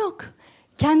sonu yok.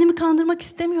 Kendimi kandırmak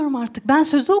istemiyorum artık. Ben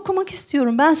sözü okumak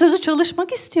istiyorum. Ben sözü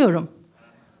çalışmak istiyorum.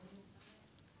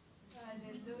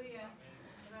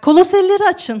 Koloselileri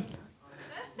açın.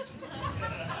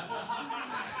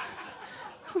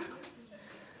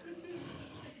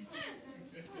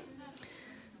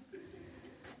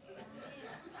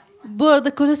 Bu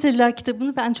arada Koloseliler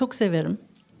kitabını ben çok severim.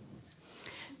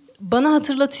 Bana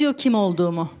hatırlatıyor kim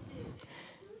olduğumu.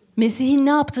 Mesih'in ne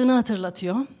yaptığını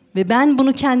hatırlatıyor. Ve ben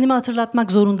bunu kendime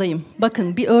hatırlatmak zorundayım.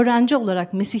 Bakın bir öğrenci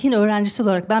olarak, Mesih'in öğrencisi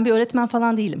olarak, ben bir öğretmen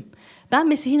falan değilim. Ben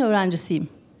Mesih'in öğrencisiyim.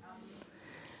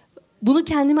 Bunu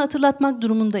kendime hatırlatmak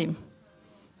durumundayım.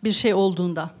 Bir şey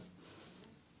olduğunda.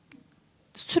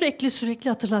 Sürekli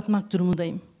hatırlatmak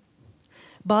durumundayım.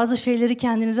 Bazı şeyleri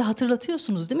kendinize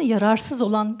hatırlatıyorsunuz değil mi? Yararsız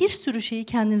olan bir sürü şeyi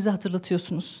kendinize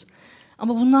hatırlatıyorsunuz.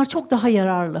 Ama bunlar çok daha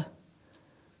yararlı.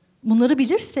 Bunları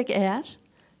bilirsek eğer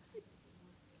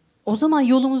O zaman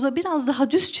yolumuza biraz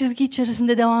daha düz çizgi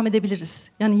içerisinde devam edebiliriz.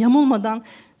 Yani yamulmadan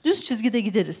düz çizgide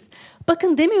gideriz.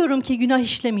 Bakın demiyorum ki günah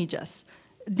işlemeyeceğiz.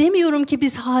 Demiyorum ki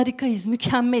biz harikayız,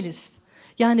 mükemmeliz.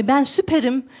 Yani ben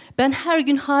süperim, ben her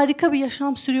gün harika bir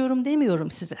yaşam sürüyorum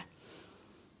demiyorum size.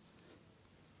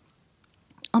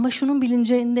 Ama şunun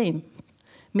bilincindeyim.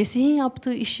 Mesih'in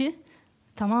yaptığı işi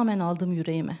tamamen aldım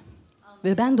yüreğime.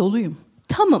 Ve ben doluyum.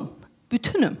 Tamım,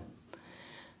 bütünüm.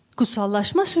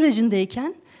 Kutsallaşma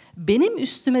sürecindeyken benim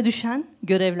üstüme düşen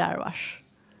görevler var.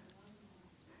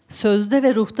 Sözde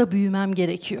ve ruhta büyümem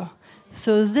gerekiyor.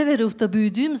 Sözde ve ruhta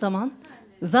büyüdüğüm zaman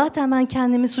zaten ben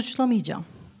kendimi suçlamayacağım.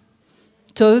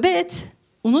 Tövbe et,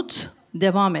 unut,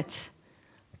 devam et.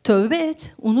 Tövbe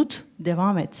et, unut,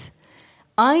 devam et.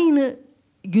 Aynı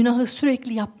günahı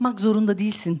sürekli yapmak zorunda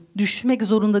değilsin. Düşmek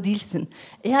zorunda değilsin.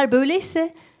 Eğer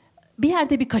böyleyse bir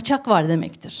yerde bir kaçak var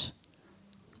demektir.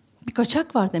 Bir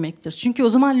kaçak var demektir. Çünkü o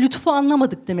zaman lütfu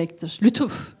anlamadık demektir.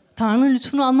 Lütuf. Tanrı'nın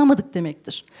lütfunu anlamadık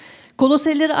demektir.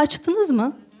 Koloselleri açtınız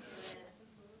mı?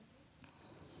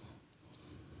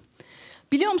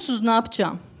 Biliyor musunuz ne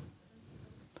yapacağım?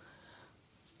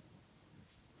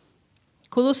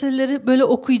 Koloselleri böyle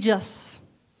okuyacağız.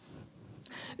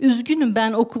 Üzgünüm,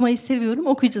 ben okumayı seviyorum,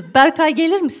 okuyacağız. Berkay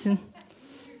gelir misin?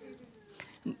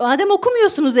 Madem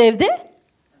okumuyorsunuz evde,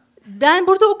 ben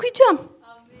burada okuyacağım.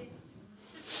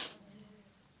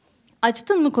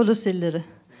 Açtın mı Koloselleri?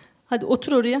 Hadi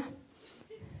otur oraya.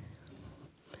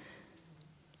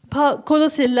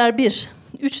 Koloseliler 1,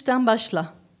 3'ten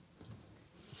başla.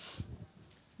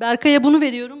 Berkay'a bunu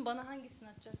veriyorum, bana hangisini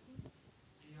açacaksın?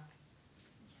 Siyah.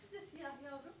 İkisi de siyah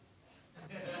yavrum.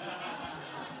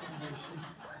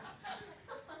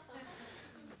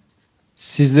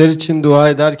 Sizler için dua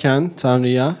ederken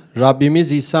Tanrı'ya,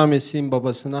 Rabbimiz İsa Mesih'in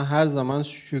babasına her zaman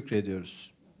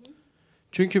şükrediyoruz.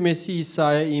 Çünkü Mesih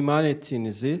İsa'ya iman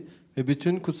ettiğinizi ve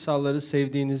bütün kutsalları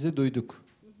sevdiğinizi duyduk.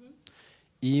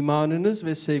 İmanınız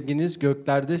ve sevginiz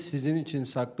göklerde sizin için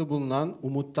saklı bulunan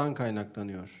umuttan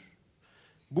kaynaklanıyor.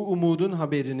 Bu umudun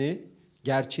haberini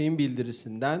gerçeğin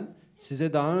bildirisinden,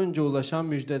 size daha önce ulaşan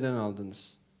müjdeden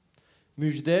aldınız.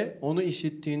 Müjde, onu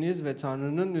işittiğiniz ve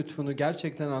Tanrı'nın lütfunu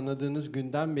gerçekten anladığınız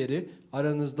günden beri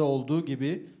aranızda olduğu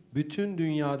gibi bütün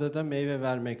dünyada da meyve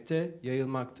vermekte,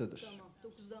 yayılmaktadır. Tamam,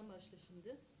 9'dan başla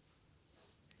şimdi.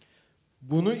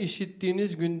 Bunu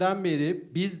işittiğiniz günden beri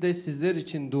biz de sizler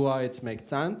için dua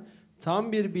etmekten,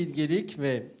 tam bir bilgelik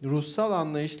ve ruhsal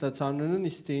anlayışla Tanrı'nın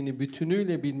isteğini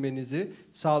bütünüyle bilmenizi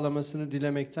sağlamasını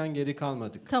dilemekten geri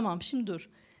kalmadık. Tamam, şimdi dur.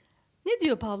 Ne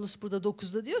diyor Pavlus burada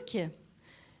 9'da? Diyor ki,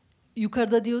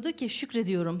 yukarıda diyordu ki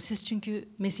şükrediyorum. Siz çünkü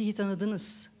Mesih'i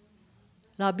tanıdınız.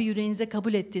 Rabbi yüreğinize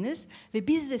kabul ettiniz ve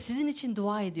biz de sizin için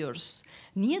dua ediyoruz.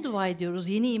 Niye dua ediyoruz?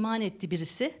 Yeni iman etti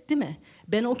birisi, değil mi?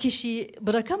 Ben o kişiyi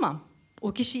bırakamam.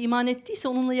 O kişi iman ettiyse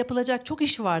onunla yapılacak çok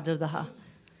iş vardır daha.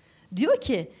 Diyor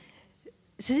ki,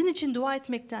 sizin için dua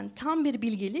etmekten tam bir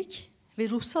bilgelik ve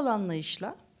ruhsal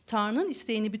anlayışla Tanrı'nın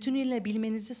isteğini bütünüyle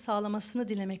bilmenizi sağlamasını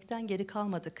dilemekten geri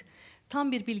kalmadık.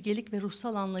 Tam bir bilgelik ve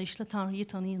ruhsal anlayışla Tanrı'yı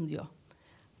tanıyın diyor.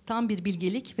 Tam bir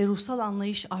bilgelik ve ruhsal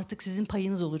anlayış artık sizin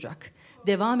payınız olacak.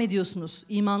 Devam ediyorsunuz.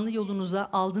 İmanlı yolunuza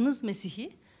aldınız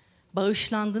Mesih'i,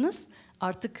 bağışlandınız.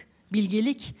 Artık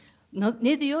bilgelik,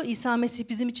 ne diyor? İsa Mesih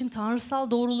bizim için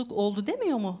tanrısal doğruluk oldu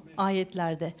demiyor mu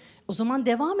ayetlerde? O zaman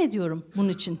devam ediyorum bunun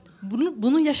için.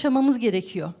 Bunu yaşamamız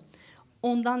gerekiyor.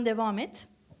 Ondan devam et.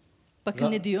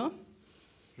 Bakın ne diyor?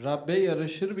 Rabbe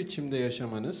yaraşır biçimde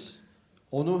yaşamanız,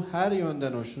 onu her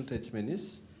yönden hoşnut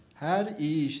etmeniz, her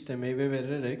iyi işte meyve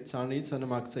vererek Tanrı'yı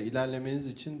tanımakta ilerlemeniz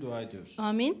için dua ediyoruz.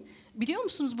 Amin. Biliyor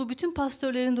musunuz bu bütün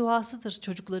pastörlerin duasıdır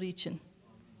çocukları için.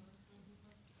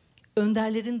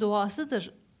 Önderlerin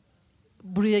duasıdır.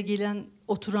 Buraya gelen,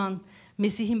 oturan,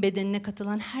 Mesih'in bedenine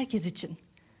katılan herkes için.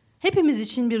 Hepimiz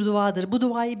için bir duadır. Bu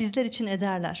duayı bizler için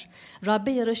ederler.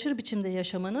 Rabbe yaraşır biçimde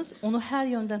yaşamanız, onu her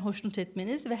yönden hoşnut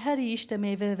etmeniz ve her iyi işte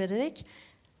meyve vererek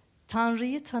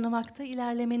Tanrı'yı tanımakta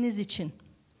ilerlemeniz için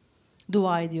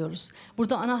dua ediyoruz.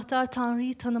 Burada anahtar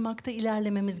Tanrı'yı tanımakta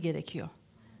ilerlememiz gerekiyor.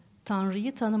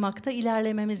 Tanrı'yı tanımakta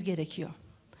ilerlememiz gerekiyor.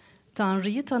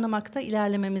 Tanrı'yı tanımakta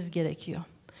ilerlememiz gerekiyor.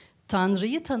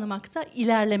 Tanrı'yı tanımakta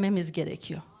ilerlememiz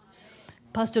gerekiyor.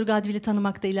 Pastör Gadvil'i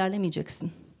tanımakta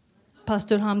ilerlemeyeceksin.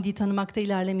 Pastör Hamdi'yi tanımakta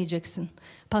ilerlemeyeceksin.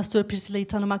 Pastör Priscilla'yı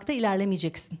tanımakta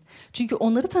ilerlemeyeceksin. Çünkü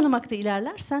onları tanımakta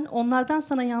ilerlersen onlardan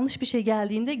sana yanlış bir şey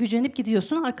geldiğinde gücenip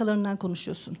gidiyorsun, arkalarından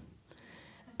konuşuyorsun.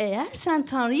 Eğer sen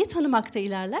Tanrı'yı tanımakta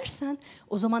ilerlersen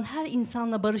o zaman her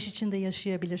insanla barış içinde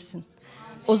yaşayabilirsin.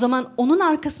 O zaman onun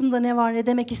arkasında ne var, ne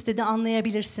demek istediğini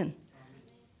anlayabilirsin.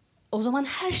 O zaman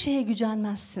her şeye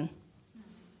gücenmezsin.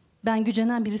 Ben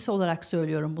gücenen birisi olarak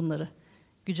söylüyorum bunları.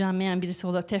 Gücenmeyen birisi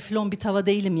olarak teflon bir tava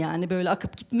değilim yani. Böyle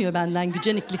akıp gitmiyor benden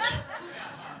güceniklik.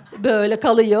 Böyle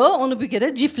kalıyor. Onu bir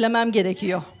kere ciflemem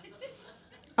gerekiyor.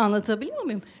 Anlatabiliyor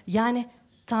muyum? Yani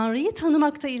Tanrı'yı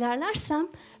tanımakta ilerlersem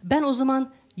ben o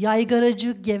zaman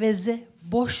yaygaracı, geveze,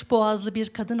 boş boğazlı bir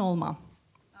kadın olmam.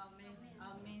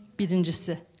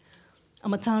 Birincisi.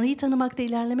 Ama Tanrı'yı tanımakta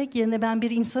ilerlemek yerine ben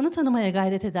bir insanı tanımaya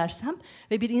gayret edersem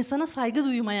ve bir insana saygı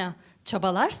duymaya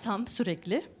çabalarsam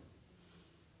sürekli,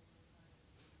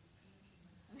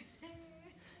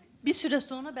 bir süre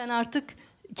sonra ben artık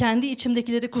kendi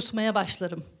içimdekileri kusmaya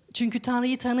başlarım. Çünkü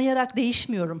Tanrı'yı tanıyarak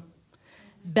değişmiyorum.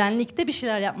 Benlikte bir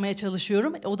şeyler yapmaya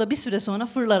çalışıyorum. O da bir süre sonra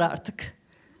fırlar artık.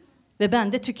 Ve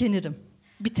ben de tükenirim.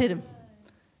 Biterim.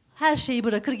 Her şeyi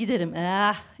bırakır giderim.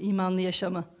 İmanlı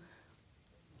yaşamı.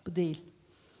 Bu değil.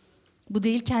 Bu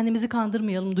değil, kendimizi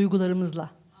kandırmayalım duygularımızla.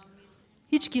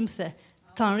 Hiç kimse.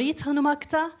 Tanrı'yı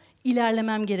tanımakta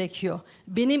ilerlemem gerekiyor.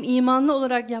 Benim imanlı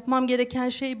olarak yapmam gereken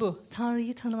şey bu.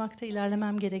 Tanrı'yı tanımakta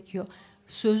ilerlemem gerekiyor.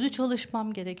 Sözü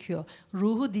çalışmam gerekiyor.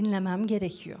 Ruhu dinlemem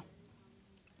gerekiyor.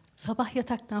 Sabah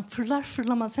yataktan fırlar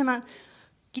fırlamaz hemen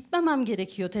gitmemem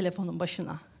gerekiyor telefonun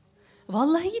başına.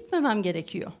 Vallahi gitmemem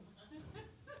gerekiyor.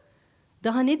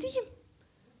 Daha ne diyeyim?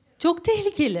 Çok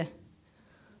tehlikeli.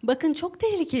 Bakın çok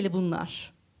tehlikeli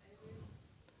bunlar.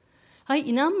 Hayır,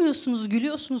 inanmıyorsunuz,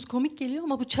 gülüyorsunuz, komik geliyor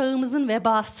ama bu çağımızın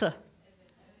vebası.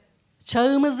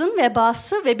 Çağımızın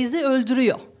vebası ve bizi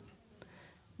öldürüyor.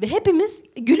 Ve hepimiz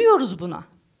gülüyoruz buna.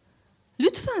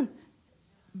 Lütfen.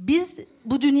 Biz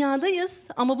bu dünyadayız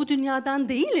ama bu dünyadan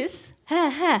değiliz.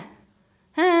 He.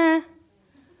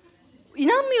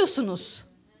 İnanmıyorsunuz.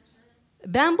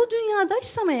 Ben bu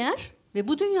dünyadaysam eğer ve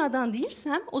bu dünyadan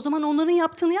değilsem o zaman onların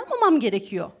yaptığını yapmamam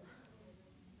gerekiyor.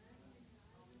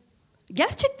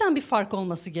 Gerçekten bir fark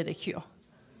olması gerekiyor.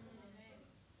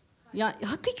 Ya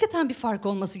hakikaten bir fark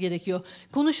olması gerekiyor.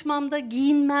 Konuşmamda,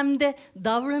 giyinmemde,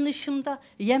 davranışımda,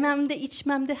 yememde,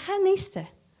 içmemde, her neyse.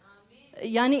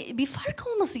 Yani bir fark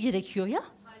olması gerekiyor ya.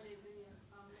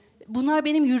 Bunlar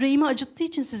benim yüreğimi acıttığı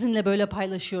için sizinle böyle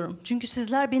paylaşıyorum. Çünkü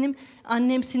sizler benim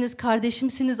annemsiniz,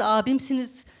 kardeşimsiniz,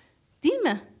 abimsiniz, değil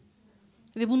mi?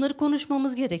 Ve bunları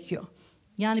konuşmamız gerekiyor.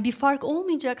 Yani bir fark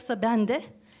olmayacaksa bende,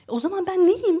 o zaman ben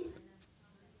neyim?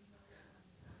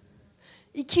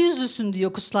 İkiyüzlüsün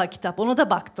diyor kutsal kitap. Ona da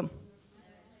baktım.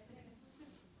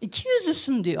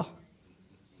 İkiyüzlüsün diyor.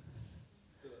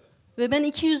 Ve ben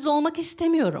ikiyüzlü olmak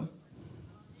istemiyorum.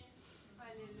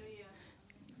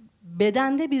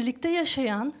 Bedende birlikte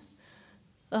yaşayan,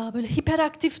 böyle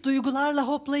hiperaktif duygularla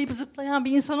hoplayıp zıplayan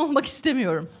bir insan olmak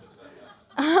istemiyorum.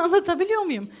 Anlatabiliyor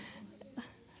muyum?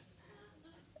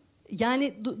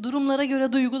 Yani durumlara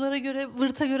göre, duygulara göre,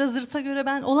 vırta göre, zırta göre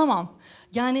ben olamam.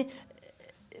 Yani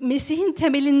Mesih'in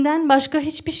temelinden başka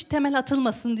hiçbir temel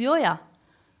atılmasın diyor ya.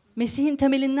 Mesih'in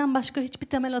temelinden başka hiçbir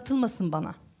temel atılmasın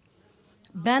bana.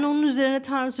 Ben onun üzerine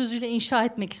Tanrı sözüyle inşa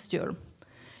etmek istiyorum.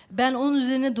 Ben onun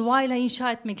üzerine duayla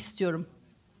inşa etmek istiyorum.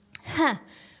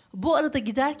 Bu arada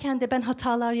giderken de ben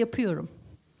hatalar yapıyorum.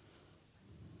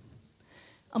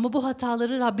 Ama bu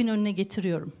hataları Rabbin önüne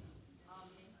getiriyorum.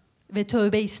 Ve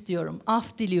tövbe istiyorum,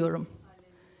 af diliyorum.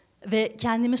 Ve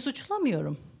kendimi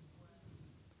suçlamıyorum.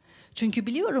 Çünkü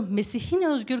biliyorum Mesih'in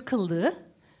özgür kıldığı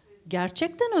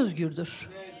gerçekten özgürdür.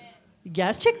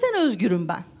 Gerçekten özgürüm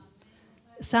ben.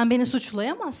 Sen beni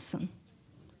suçlayamazsın.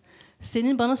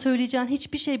 Senin bana söyleyeceğin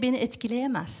hiçbir şey beni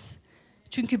etkileyemez.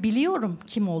 Çünkü biliyorum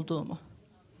kim olduğumu.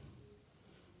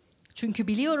 Çünkü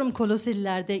biliyorum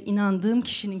Koloselilerde inandığım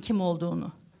kişinin kim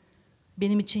olduğunu.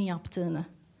 Benim için yaptığını.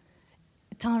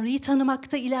 Tanrı'yı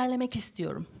tanımakta ilerlemek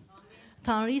istiyorum.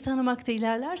 Tanrı'yı tanımakta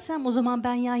ilerlersem o zaman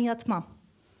ben yan yatmam.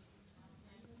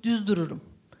 Düz dururum.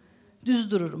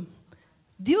 Düz dururum.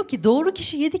 Diyor ki doğru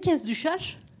kişi 7 kez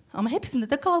düşer ama hepsinde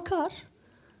de kalkar.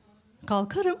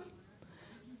 Kalkarım.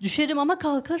 Düşerim ama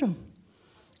kalkarım.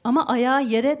 Ama ayağı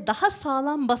yere daha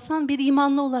sağlam basan bir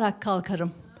imanlı olarak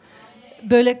kalkarım.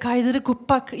 Böyle kaydırı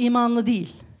kuppak imanlı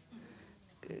değil.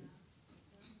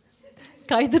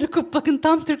 Kaydırı kuppakın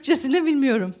tam Türkçesini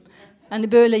bilmiyorum.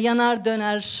 Hani böyle yanar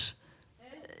döner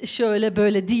şöyle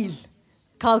böyle değil.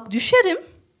 Düşerim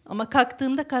ama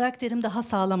kalktığımda karakterim daha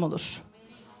sağlam olur.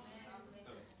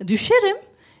 Düşerim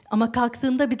ama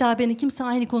kalktığımda bir daha beni kimse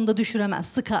aynı konuda düşüremez,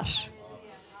 sıkar.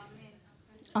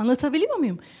 Anlatabiliyor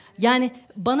muyum? Yani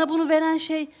bana bunu veren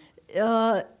şey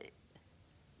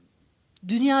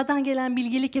dünyadan gelen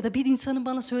bilgelik ya da bir insanın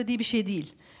bana söylediği bir şey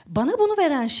değil. Bana bunu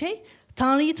veren şey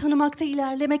Tanrı'yı tanımakta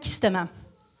ilerlemek istemem.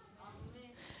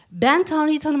 Ben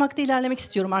Tanrı'yı tanımakta ilerlemek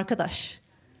istiyorum arkadaş.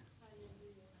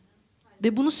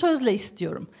 Ve bunu sözle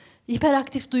istiyorum.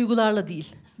 Hiperaktif duygularla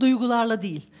değil. Duygularla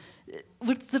değil.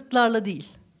 Vırt zırtlarla değil.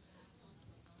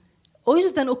 O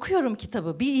yüzden okuyorum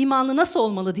kitabı. Bir imanlı nasıl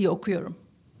olmalı diye okuyorum.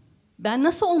 Ben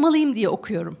nasıl olmalıyım diye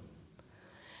okuyorum.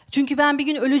 Çünkü ben bir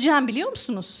gün öleceğim, biliyor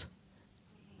musunuz?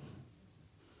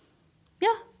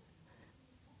 Ya.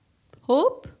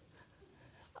 Hop.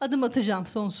 Adım atacağım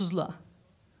sonsuzluğa.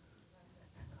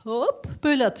 Hop.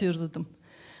 Böyle atıyoruz adım.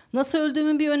 Nasıl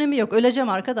öldüğümün bir önemi yok. Öleceğim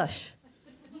arkadaş.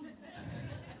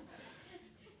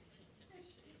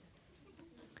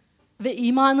 Ve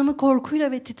imanımı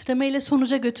korkuyla ve titremeyle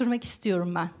sonuca götürmek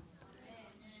istiyorum ben.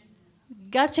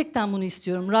 Gerçekten bunu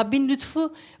istiyorum. Rabbin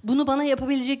lütfu bunu bana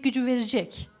yapabilecek gücü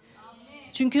verecek.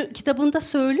 Çünkü kitabında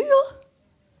söylüyor.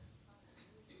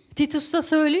 Titus'ta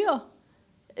söylüyor.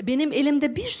 Benim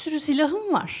elimde bir sürü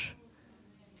silahım var.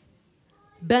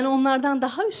 Ben onlardan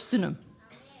daha üstünüm.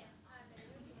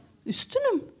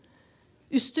 Üstünüm.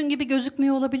 Üstün gibi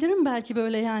gözükmüyor olabilirim belki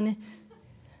böyle yani.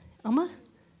 Ama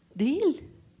değil.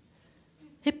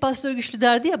 Hep Pastör Güçlü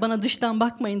derdi ya, bana dıştan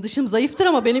bakmayın, dışım zayıftır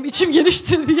ama benim içim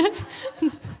geniştir diye.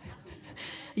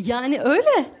 Yani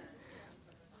öyle.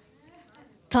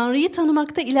 Tanrı'yı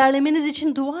tanımakta ilerlemeniz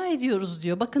için dua ediyoruz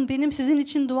diyor. Bakın benim sizin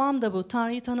için duam da bu.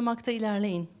 Tanrı'yı tanımakta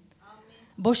ilerleyin.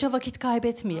 Boşa vakit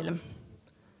kaybetmeyelim.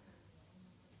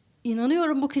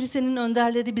 İnanıyorum bu kilisenin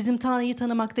önderleri bizim Tanrı'yı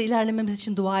tanımakta ilerlememiz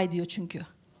için dua ediyor çünkü.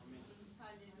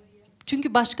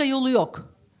 Çünkü başka yolu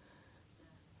yok.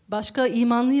 Başka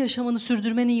imanlı yaşamını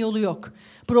sürdürmenin yolu yok.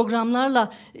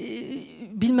 Programlarla,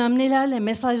 bilmem nelerle,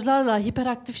 mesajlarla,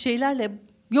 hiperaktif şeylerle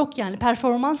yok yani,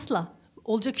 performansla.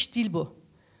 Olacak iş değil bu.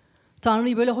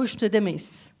 Tanrı'yı böyle hoşnut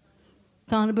edemeyiz.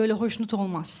 Tanrı böyle hoşnut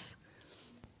olmaz.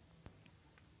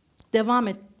 Devam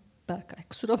et Berkay,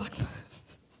 kusura bakma.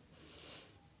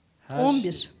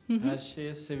 11. Her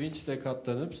şeye sevinçle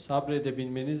katlanıp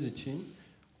sabredebilmeniz için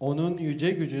onun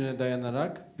yüce gücüne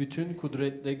dayanarak bütün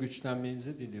kudretle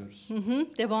güçlenmenizi diliyoruz.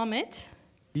 Devam et.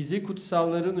 Bizi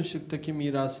kutsalların ışıktaki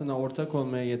mirasına ortak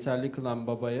olmaya yeterli kılan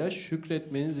babaya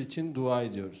şükretmeniz için dua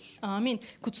ediyoruz. Amin.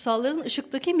 Kutsalların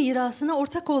ışıktaki mirasına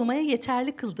ortak olmaya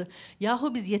yeterli kıldı.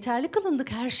 Yahu biz yeterli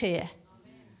kılındık her şeye.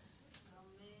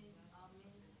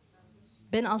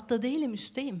 Ben altta değilim,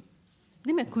 üstteyim.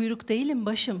 Değil mi? Kuyruk değilim,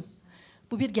 başım.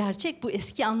 Bu bir gerçek. Bu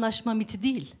eski anlaşma miti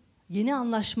değil. Yeni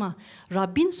anlaşma.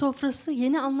 Rabbin sofrası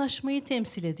yeni anlaşmayı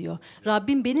temsil ediyor.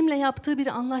 Rabbin benimle yaptığı bir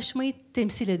anlaşmayı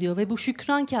temsil ediyor. Ve bu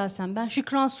şükran kasem. Ben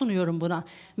şükran sunuyorum buna.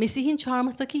 Mesih'in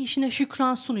çarmıhtaki işine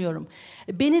şükran sunuyorum.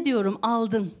 Beni diyorum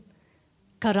aldın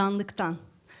karanlıktan.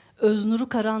 Öznur'u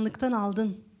karanlıktan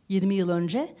aldın 20 yıl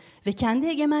önce. Ve kendi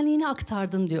egemenliğini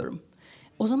aktardın diyorum.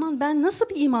 O zaman ben nasıl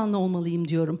bir imanlı olmalıyım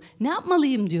diyorum. Ne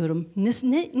yapmalıyım diyorum.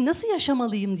 Nasıl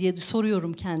yaşamalıyım diye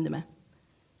soruyorum kendime.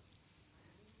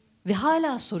 Ve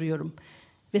hala soruyorum.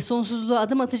 Ve sonsuzluğa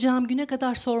adım atacağım güne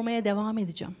kadar sormaya devam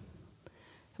edeceğim.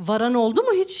 Varan oldu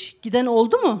mu hiç? Giden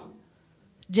oldu mu?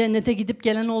 Cennete gidip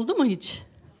gelen oldu mu hiç?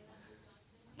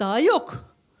 Daha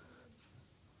yok.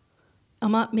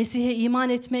 Ama Mesih'e iman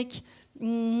etmek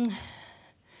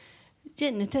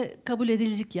cennete kabul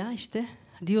edilecek ya işte.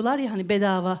 Diyorlar ya hani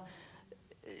bedava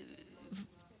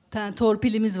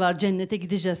torpilimiz var, cennete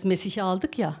gideceğiz. Mesih'i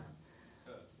aldık ya.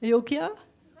 Yok ya.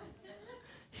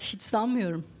 Hiç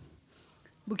sanmıyorum.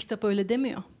 Bu kitap öyle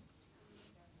demiyor.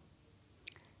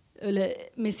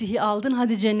 Öyle Mesih'i aldın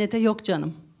hadi cennete, yok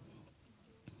canım.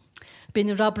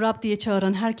 Beni Rab Rab diye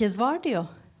çağıran herkes var diyor.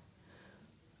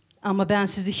 Ama ben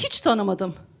sizi hiç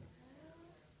tanımadım.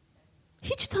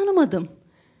 Hiç tanımadım.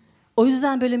 O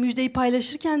yüzden böyle müjdeyi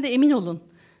paylaşırken de emin olun.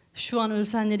 Şu an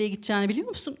ölsen nereye gideceğini biliyor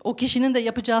musun? O kişinin de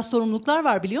yapacağı sorumluluklar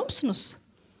var, biliyor musunuz?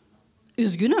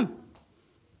 Üzgünüm.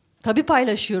 Tabii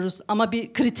paylaşıyoruz ama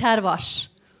bir kriter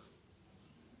var.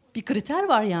 Bir kriter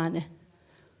var yani.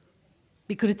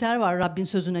 Bir kriter var Rabbin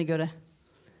sözüne göre.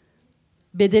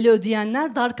 Bedeli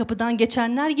ödeyenler, dar kapıdan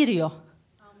geçenler giriyor.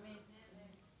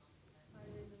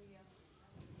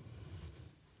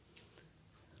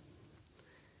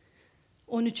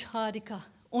 13 harika.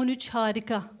 13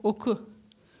 harika. Oku.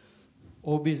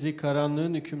 O bizi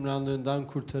karanlığın hükümranlığından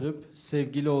kurtarıp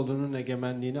sevgili oğlunun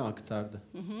egemenliğine aktardı.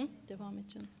 Devam et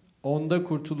canım. Onda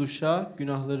kurtuluşa,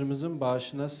 günahlarımızın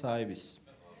bağışına sahibiz.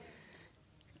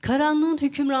 Karanlığın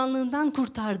hükümranlığından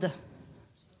kurtardı.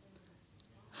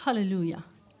 Haleluya.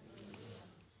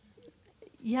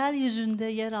 Yeryüzünde,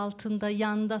 yer altında,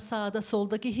 yanda, sağda,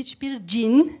 soldaki hiçbir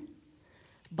cin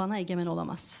bana egemen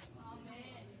olamaz.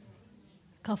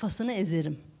 Kafasını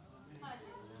ezerim.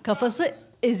 Kafası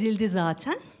ezildi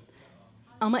zaten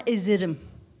ama ezerim.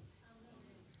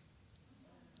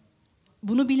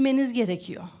 Bunu bilmeniz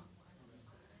gerekiyor.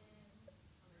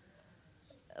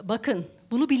 Bakın,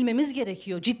 bunu bilmemiz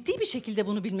gerekiyor. Ciddi bir şekilde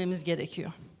bunu bilmemiz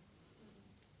gerekiyor.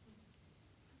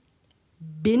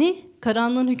 Beni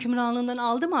karanlığın hükümranlığından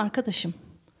aldı mı arkadaşım?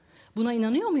 Buna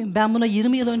inanıyor muyum? Ben buna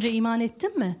 20 yıl önce iman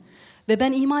ettim mi? Ve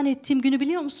ben iman ettiğim günü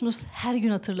biliyor musunuz? Her gün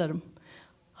hatırlarım.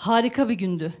 Harika bir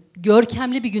gündü.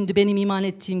 Görkemli bir gündü benim iman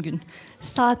ettiğim gün.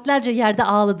 Saatlerce yerde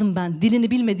ağladım ben.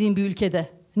 Dilini bilmediğim bir ülkede.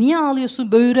 Niye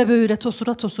ağlıyorsun? Böğüre böğüre,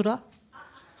 tosura tosura.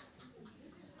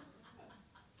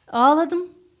 Ağladım.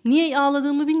 Niye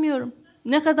ağladığımı bilmiyorum.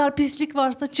 Ne kadar pislik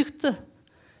varsa çıktı.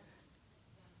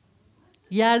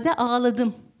 Yerde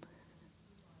ağladım.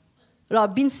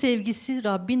 Rabbin sevgisi,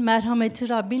 Rabbin merhameti,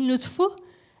 Rabbin lütfu,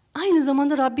 aynı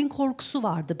zamanda Rabbin korkusu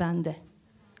vardı bende.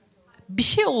 Bir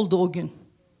şey oldu o gün.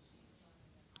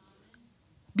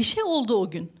 Bir şey oldu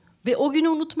o gün. Ve o günü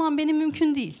unutmam benim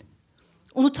mümkün değil.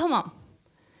 Unutamam.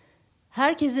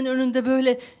 Herkesin önünde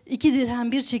böyle 2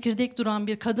 dirhem bir çekirdek duran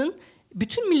bir kadın,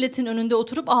 bütün milletin önünde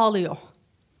oturup ağlıyor.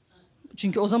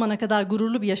 Çünkü o zamana kadar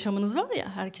gururlu bir yaşamınız var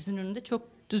ya, herkesin önünde çok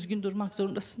düzgün durmak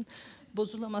zorundasın.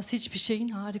 Bozulamaz hiçbir şeyin,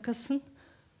 harikasın.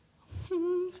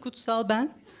 Kutsal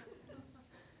ben.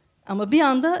 Ama bir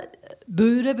anda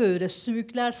böğüre böğüre,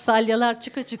 sümükler, salyalar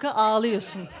çıka çıka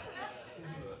ağlıyorsun.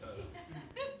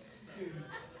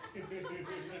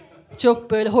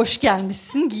 Çok böyle hoş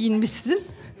gelmişsin, giyinmişsin.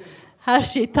 Her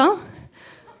şey tam.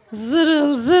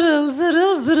 Zırıl zırıl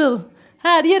zırıl zırıl.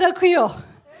 Her yer akıyor.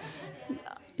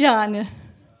 Yani.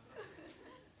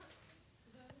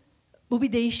 Bu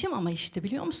bir değişim ama işte,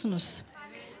 biliyor musunuz?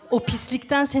 O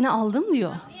pislikten seni aldım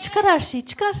diyor. Çıkar her şeyi,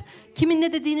 çıkar. Kimin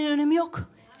ne dediğinin önemi yok.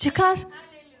 Çıkar.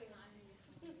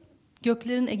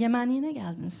 Göklerin egemenliğine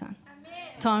geldin sen.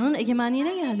 Tanrı'nın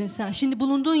egemenliğine geldin sen. Şimdi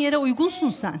bulunduğun yere uygunsun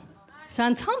sen.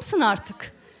 Sen tamsın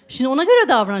artık. Şimdi ona göre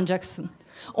davranacaksın.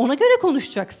 Ona göre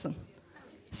konuşacaksın.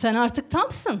 Sen artık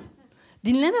tamsın.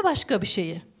 Dinleme başka bir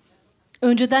şeyi.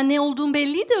 Önceden ne olduğun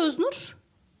belliydi Öznur.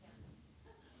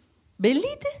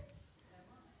 Belliydi.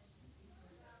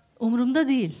 Umurumda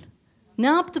değil. Ne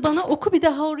yaptı bana? Oku bir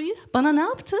daha orayı. Bana ne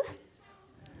yaptı?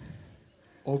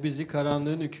 O bizi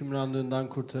karanlığın hükümranlığından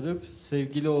kurtarıp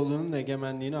sevgili oğlunun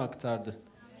egemenliğine aktardı.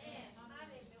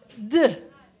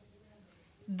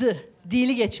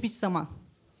 Dili geçmiş zaman.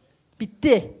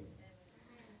 Bitti.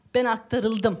 Ben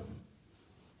aktarıldım.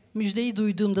 Müjdeyi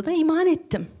duyduğumda da iman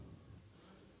ettim.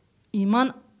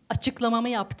 İman açıklamamı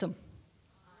yaptım.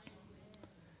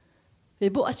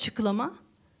 Ve bu açıklama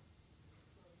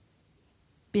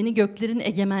beni göklerin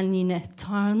egemenliğine,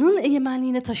 Tanrı'nın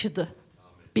egemenliğine taşıdı.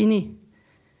 Beni,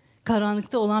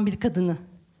 karanlıkta olan bir kadını,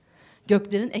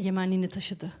 göklerin egemenliğine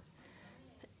taşıdı.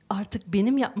 Artık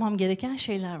benim yapmam gereken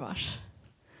şeyler var.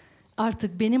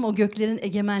 Artık benim o göklerin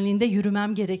egemenliğinde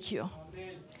yürümem gerekiyor.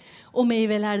 O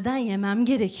meyvelerden yemem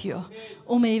gerekiyor.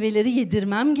 O meyveleri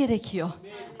yedirmem gerekiyor.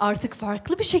 Artık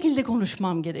farklı bir şekilde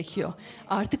konuşmam gerekiyor.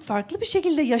 Artık farklı bir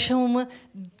şekilde yaşamımı,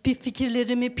 bir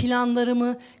fikirlerimi,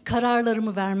 planlarımı,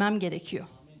 kararlarımı vermem gerekiyor.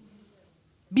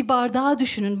 Bir bardağı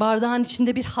düşünün. Bardağın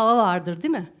içinde bir hava vardır,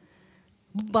 değil mi?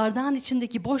 Bu bardağın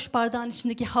içindeki, boş bardağın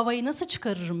içindeki havayı nasıl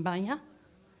çıkarırım ben ya?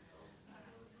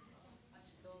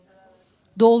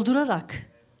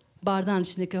 Doldurarak bardağın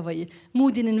içindeki havayı.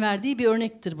 Moody'nin verdiği bir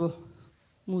örnektir bu.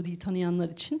 Moody'yi tanıyanlar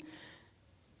için.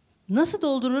 Nasıl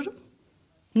doldururum?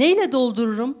 Neyle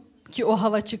doldururum ki o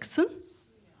hava çıksın?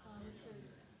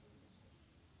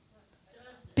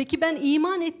 Peki ben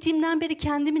iman ettiğimden beri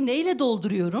kendimi neyle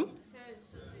dolduruyorum?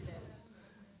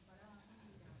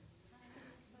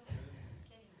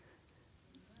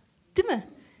 Değil mi?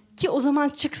 Ki o zaman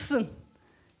çıksın.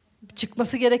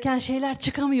 Çıkması gereken şeyler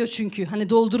çıkamıyor çünkü. Hani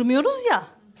doldurmuyoruz ya.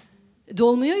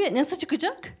 Dolmuyor ya. Nasıl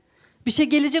çıkacak? Bir şey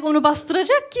gelecek, onu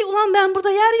bastıracak ki ulan ben burada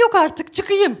yer yok artık,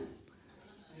 çıkayım.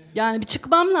 Yani bir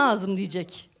çıkmam lazım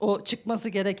diyecek o çıkması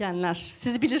gerekenler.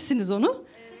 Siz bilirsiniz onu.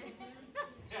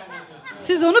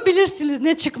 Siz onu bilirsiniz,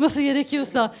 ne çıkması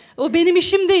gerekiyorsa. O benim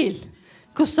işim değil.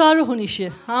 Kutsal Ruh'un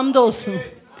işi. Hamdolsun.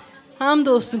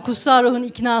 Hamdolsun Kutsal Ruh'un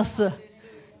iknası.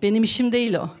 Benim işim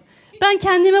değil o. Ben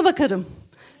kendime bakarım.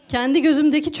 Kendi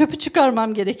gözümdeki çöpü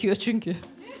çıkarmam gerekiyor çünkü.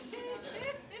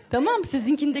 Tamam,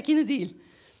 sizinkindekini değil.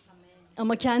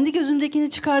 Ama kendi gözümdekini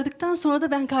çıkardıktan sonra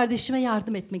da ben kardeşime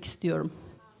yardım etmek istiyorum.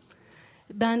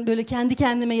 Ben böyle kendi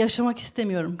kendime yaşamak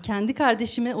istemiyorum. Kendi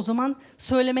kardeşime o zaman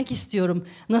söylemek istiyorum.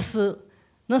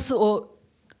 Nasıl o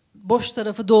boş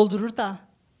tarafı doldurur da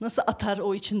nasıl atar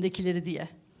o içindekileri diye.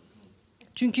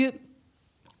 Çünkü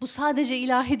bu sadece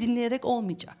ilahi dinleyerek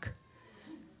olmayacak.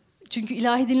 Çünkü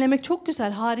ilahi dinlemek çok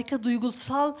güzel, harika,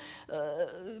 duygusal,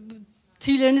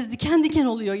 tüyleriniz diken diken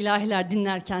oluyor ilahiler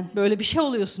dinlerken. Böyle bir şey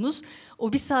oluyorsunuz.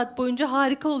 O 1 saat boyunca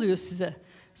harika oluyor size.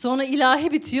 Sonra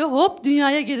ilahi bitiyor, hop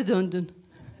dünyaya geri döndün.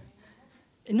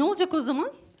 Ne olacak o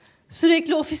zaman?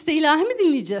 Sürekli ofiste ilahi mi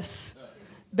dinleyeceğiz?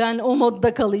 Ben o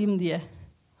modda kalayım diye.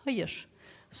 Hayır.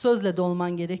 Sözle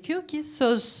dolman gerekiyor ki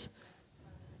söz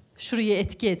şuraya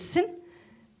etki etsin.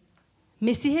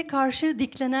 Mesih'e karşı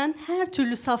diklenen her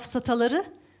türlü safsataları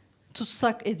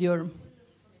tutsak ediyorum.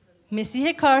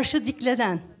 Mesih'e karşı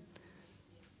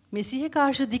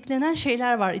diklenen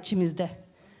şeyler var içimizde.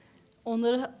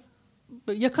 Onları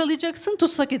yakalayacaksın,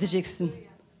 tutsak edeceksin.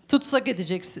 Tutsak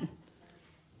edeceksin.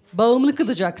 Bağımlı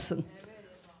kılacaksın.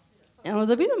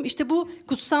 Anlatabiliyor muyum? İşte bu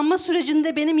kutsanma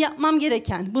sürecinde benim yapmam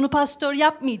gereken. Bunu pastör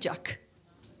yapmayacak.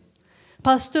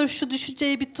 Pastör şu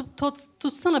düşünceyi bir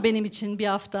tutsana benim için bir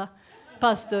hafta.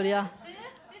 Pastör ya.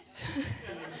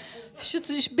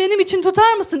 Benim için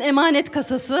tutar mısın emanet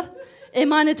kasası?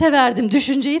 Emanete verdim.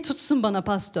 Düşünceyi tutsun bana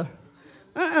pastör.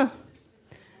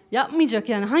 Yapmayacak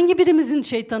yani. Hangi birimizin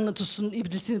şeytanını tutsun,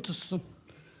 iblisini tutsun?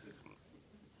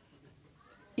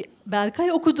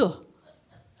 Berkay okudu.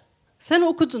 Sen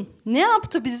okudun. Ne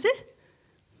yaptı bizi?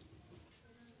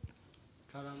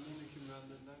 Karanlığın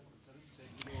hükümranlarından kurtarıp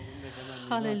sevgili oğlum ve hemen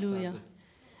Haleluya.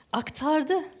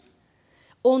 Aktardı.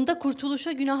 Onda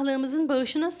kurtuluşa, günahlarımızın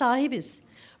bağışına sahibiz.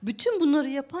 Bütün bunları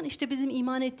yapan işte bizim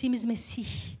iman ettiğimiz Mesih.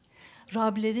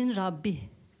 Rablerin Rabbi,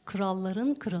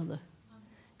 kralların kralı,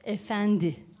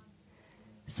 efendi.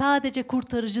 Sadece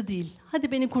kurtarıcı değil.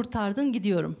 Hadi beni kurtardın,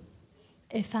 gidiyorum.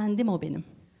 Efendim o benim.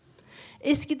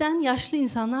 Eskiden yaşlı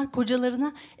insanlar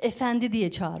kocalarına efendi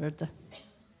diye çağırırdı.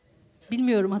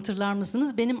 Bilmiyorum hatırlar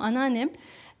mısınız? Benim anneannem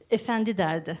efendi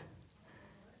derdi.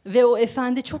 Ve o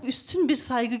efendi çok üstün bir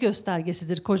saygı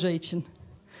göstergesidir koca için.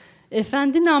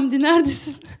 Efendi Nnamdi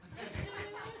neredesin?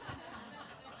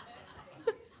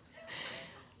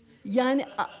 Yani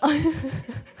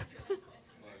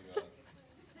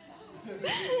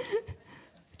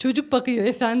çocuk bakıyor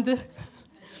efendi.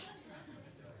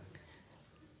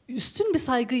 Üstün bir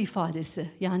saygı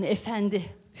ifadesi. Yani efendi,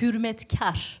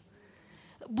 hürmetkar.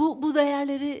 Bu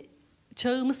değerleri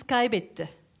çağımız kaybetti.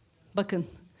 Bakın,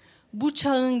 bu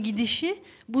çağın gidişi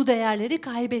bu değerleri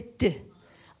kaybetti.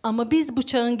 Ama biz bu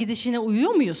çağın gidişine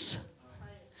uyuyor muyuz?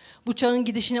 Bu çağın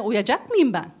gidişine uyacak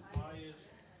mıyım ben? Hayır.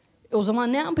 O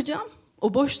zaman ne yapacağım?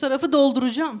 O boş tarafı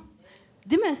dolduracağım.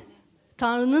 Değil mi?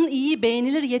 Tanrı'nın iyi,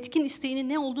 beğenilir, yetkin isteğinin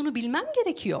ne olduğunu bilmem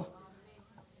gerekiyor.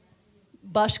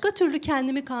 Başka türlü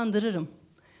kendimi kandırırım.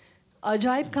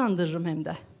 Acayip kandırırım hem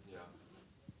de.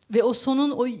 Ve o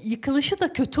sonun o yıkılışı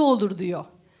da kötü olur diyor.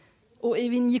 O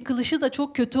evin yıkılışı da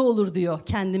çok kötü olur diyor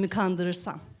kendimi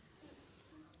kandırırsam.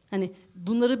 Hani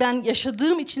bunları ben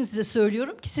yaşadığım için size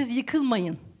söylüyorum ki siz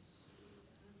yıkılmayın.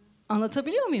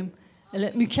 Anlatabiliyor muyum?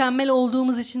 Öyle mükemmel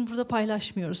olduğumuz için burada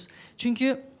paylaşmıyoruz.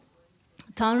 Çünkü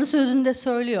Tanrı sözünde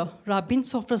söylüyor. Rabbin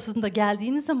sofrasında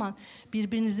geldiğiniz zaman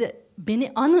birbirinize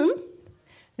beni anın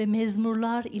ve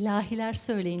mezmurlar, ilahiler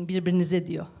söyleyin birbirinize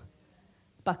diyor.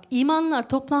 Bak imanlar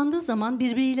toplandığı zaman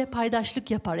birbiriyle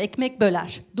paydaşlık yapar, ekmek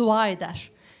böler, dua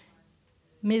eder.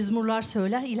 Mezmurlar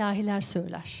söyler, ilahiler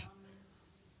söyler.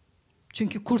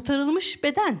 Çünkü kurtarılmış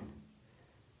beden.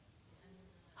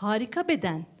 Harika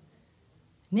beden.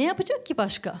 Ne yapacak ki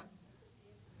başka?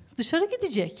 Dışarı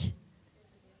gidecek.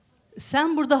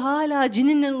 Sen burada hala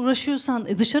cininle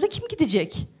uğraşıyorsan dışarı kim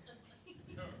gidecek?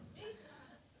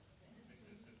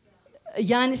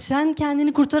 Yani sen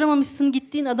kendini kurtaramamışsın,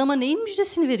 gittiğin adama neyin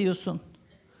müjdesini veriyorsun?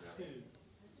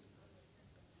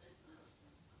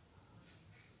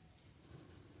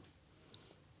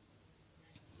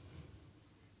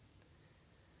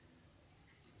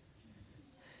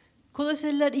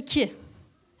 Koloseliler 2.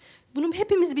 Bunu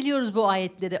hepimiz biliyoruz bu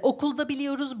ayetleri. Okulda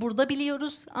biliyoruz, burada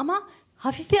biliyoruz ama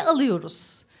hafife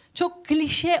alıyoruz. Çok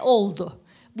klişe oldu.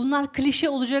 Bunlar klişe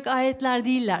olacak ayetler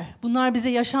değiller. Bunlar bize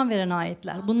yaşam veren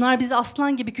ayetler. Bunlar bizi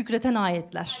aslan gibi kükreten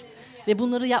ayetler. Ve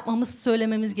bunları yapmamız,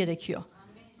 söylememiz gerekiyor.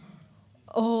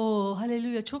 Oo,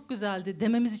 haleluya çok güzeldi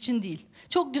dememiz için değil.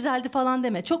 Çok güzeldi falan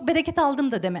deme. Çok bereket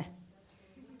aldım da deme.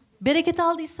 Bereket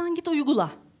aldıysan git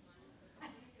uygula.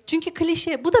 Çünkü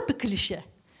klişe, bu da bir klişe.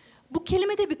 Bu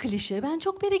kelime de bir klişe. Ben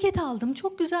çok bereket aldım,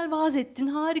 çok güzel vaaz ettin,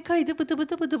 harikaydı, bıdı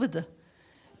bıdı bıdı bıdı.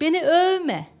 Beni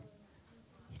övme.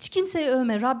 Hiç kimseyi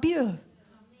övme, Rabbi öv.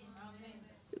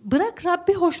 Bırak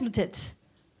Rabbi hoşnut et.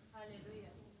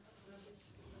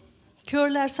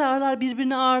 Körler, sağırlar,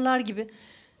 birbirini ağırlar gibi.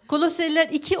 Koloseliler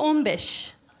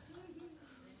 2:15.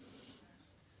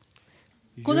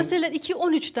 Koloseliler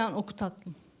 2:13'ten oku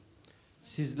tatlım.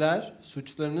 Sizler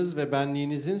suçlarınız ve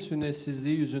benliğinizin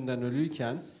sünnetsizliği yüzünden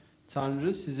ölüyken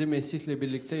Tanrı sizi Mesih'le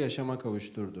birlikte yaşama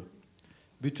kavuşturdu.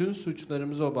 Bütün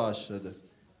suçlarımızı o bağışladı.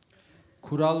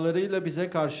 Kurallarıyla bize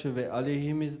karşı ve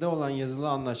aleyhimizde olan yazılı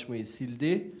anlaşmayı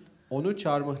sildi. Onu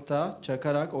çarmıhta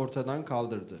çakarak ortadan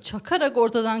kaldırdı. Çakarak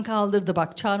ortadan kaldırdı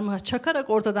bak çarmıha çakarak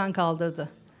ortadan kaldırdı.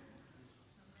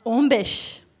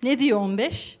 15. Ne diyor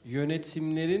 15?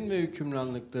 Yönetimlerin ve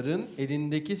hükümranlıkların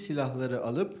elindeki silahları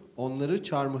alıp onları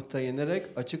çarmıhta yenerek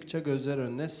açıkça gözler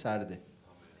önüne serdi.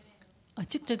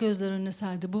 Açıkça gözler önüne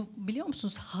serdi. Bu biliyor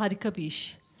musunuz harika bir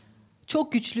iş.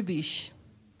 Çok güçlü bir iş.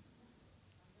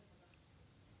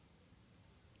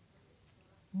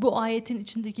 Bu ayetin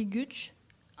içindeki güç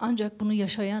ancak bunu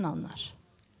yaşayan anlar.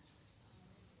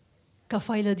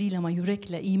 Kafayla değil ama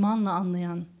yürekle, imanla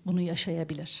anlayan bunu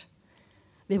yaşayabilir.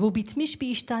 Ve bu bitmiş bir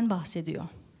işten bahsediyor.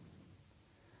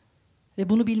 Ve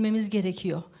bunu bilmemiz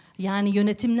gerekiyor. Yani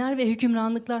yönetimler ve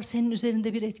hükümranlıklar senin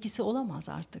üzerinde bir etkisi olamaz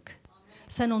artık.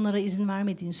 Sen onlara izin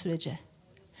vermediğin sürece.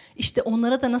 İşte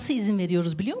onlara da nasıl izin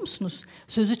veriyoruz biliyor musunuz?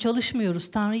 Sözü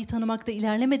çalışmıyoruz. Tanrı'yı tanımakta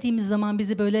ilerlemediğimiz zaman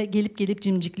bizi böyle gelip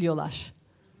cimcikliyorlar.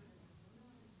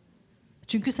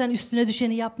 Çünkü sen üstüne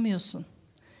düşeni yapmıyorsun.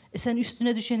 Sen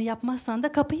üstüne düşeni yapmazsan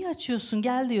da kapıyı açıyorsun.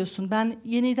 Gel diyorsun. Ben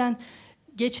yeniden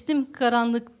geçtim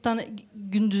karanlıktan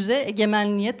gündüze,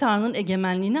 egemenliğe, Tanrı'nın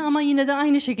egemenliğine ama yine de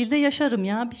aynı şekilde yaşarım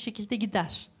ya. Bir şekilde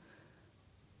gider.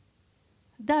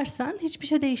 Dersen hiçbir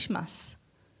şey değişmez.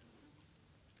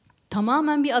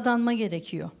 Tamamen bir adanma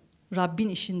gerekiyor. Rabbin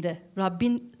işinde.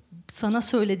 Rabbin sana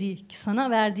söylediği, sana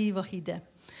verdiği vahide.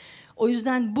 O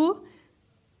yüzden bu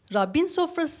Rabbin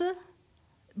sofrası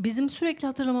bizim sürekli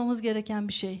hatırlamamız gereken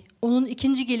bir şey. Onun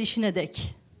ikinci gelişine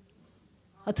dek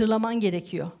hatırlaman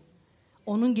gerekiyor.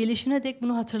 Onun gelişine dek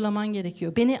bunu hatırlaman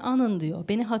gerekiyor. Beni anın diyor,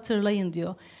 beni hatırlayın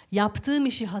diyor. Yaptığım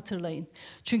işi hatırlayın.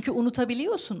 Çünkü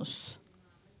unutabiliyorsunuz.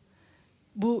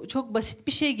 Bu çok basit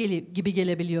bir şey gibi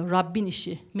gelebiliyor. Rabbin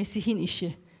işi, Mesih'in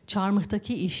işi,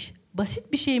 çarmıhtaki iş.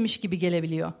 Basit bir şeymiş gibi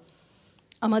gelebiliyor.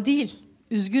 Ama değil,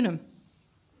 üzgünüm.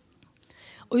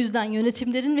 O yüzden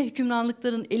yönetimlerin ve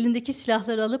hükümranlıkların elindeki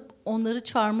silahları alıp onları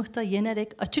çarmıhta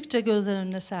yenerek açıkça gözler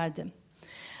önüne serdim.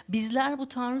 Bizler bu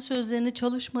Tanrı sözlerini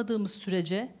çalışmadığımız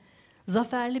sürece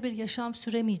zaferli bir yaşam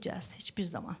süremeyeceğiz hiçbir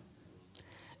zaman.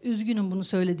 Üzgünüm bunu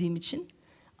söylediğim için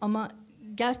ama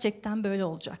gerçekten böyle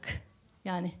olacak.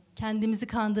 Yani kendimizi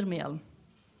kandırmayalım.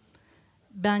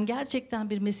 Ben gerçekten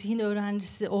bir Mesih'in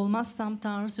öğrencisi olmazsam,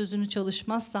 Tanrı sözünü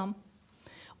çalışmazsam,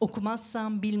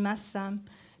 okumazsam, bilmezsem,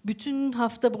 bütün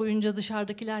hafta boyunca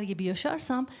dışarıdakiler gibi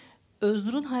yaşarsam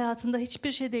Öznur'un hayatında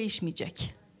hiçbir şey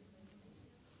değişmeyecek.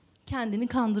 Kendini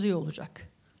kandırıyor olacak.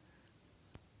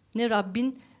 Ne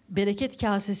Rabbin bereket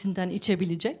kasesinden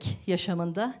içebilecek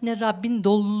yaşamında, ne Rabbin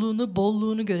doluluğunu,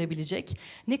 bolluğunu görebilecek,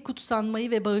 ne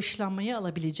kutsanmayı ve bağışlanmayı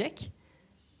alabilecek,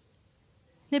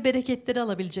 ne bereketleri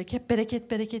alabilecek. Hep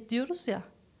bereket bereket diyoruz ya.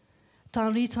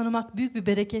 Tanrı'yı tanımak büyük bir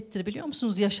berekettir biliyor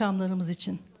musunuz yaşamlarımız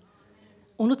için?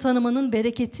 Onu tanımanın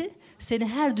bereketi seni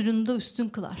her durumda üstün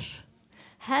kılar.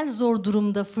 Her zor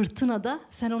durumda, fırtınada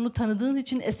sen onu tanıdığın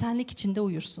için esenlik içinde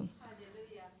uyursun.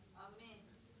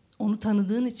 Onu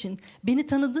tanıdığın için, beni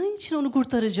tanıdığı için onu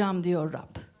kurtaracağım diyor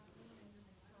Rab.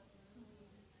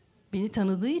 Beni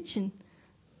tanıdığı için,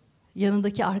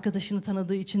 yanındaki arkadaşını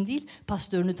tanıdığı için değil,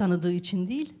 pastörünü tanıdığı için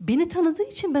değil, beni tanıdığı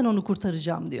için ben onu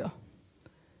kurtaracağım diyor.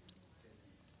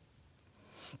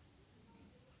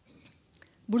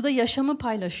 Burada yaşamı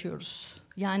paylaşıyoruz.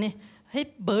 Yani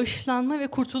hep bağışlanma ve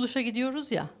kurtuluşa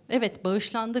gidiyoruz ya. Evet,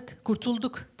 bağışlandık,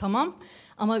 kurtulduk, tamam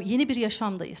ama yeni bir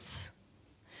yaşamdayız.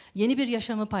 Yeni bir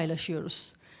yaşamı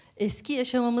paylaşıyoruz. Eski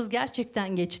yaşamımız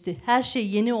gerçekten geçti. Her şey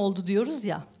yeni oldu diyoruz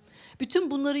ya.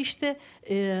 Bütün bunları işte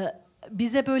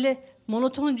bize böyle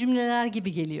monoton cümleler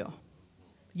gibi geliyor.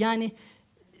 Yani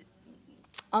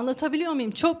anlatabiliyor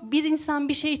muyum? Bir insan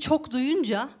bir şeyi çok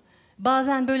duyunca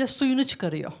bazen böyle suyunu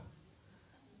çıkarıyor.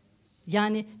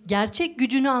 Yani gerçek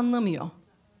gücünü anlamıyor.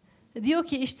 Diyor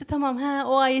ki işte tamam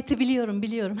o ayeti biliyorum.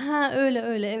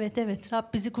 Öyle evet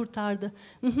Rab bizi kurtardı.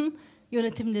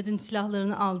 Yönetimlerin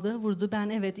silahlarını aldı, vurdu. Ben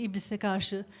iblise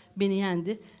karşı beni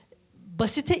yendi.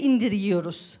 Basite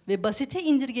indiriyoruz ve basite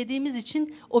indirgediğimiz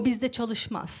için o bizde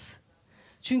çalışmaz.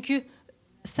 Çünkü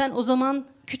sen o zaman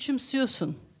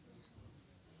küçümsüyorsun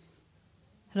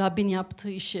Rabbin yaptığı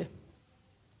işi.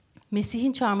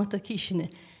 Mesih'in çarmıhtaki işini,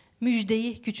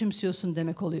 müjdeyi küçümsüyorsun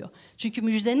demek oluyor. Çünkü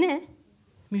müjde ne?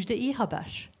 Müjde iyi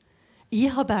haber. İyi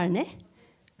haber ne?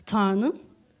 Tanrı'nın,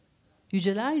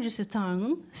 yüceler yücesi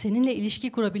Tanrı'nın seninle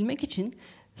ilişki kurabilmek için,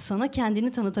 sana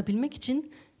kendini tanıtabilmek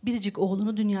için biricik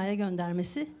oğlunu dünyaya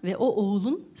göndermesi ve o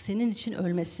oğlun senin için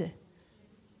ölmesi.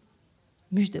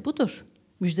 Müjde budur.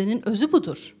 Müjdenin özü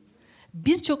budur.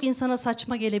 Birçok insana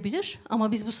saçma gelebilir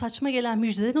ama biz bu saçma gelen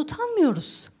müjdeden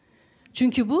utanmıyoruz.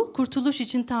 Çünkü bu kurtuluş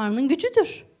için Tanrı'nın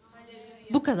gücüdür.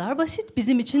 Bu kadar basit.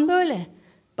 Bizim için böyle.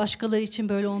 Başkaları için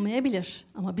böyle olmayabilir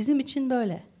ama bizim için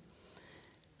böyle.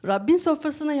 Rabbin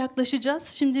sofrasına yaklaşacağız.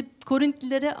 Şimdi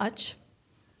Korintlilere aç.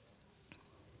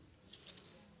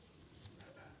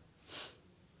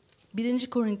 1.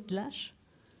 Korintliler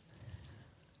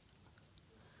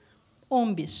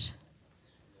 11.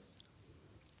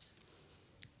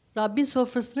 Rabbin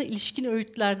sofrasına ilişkin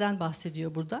öğütlerden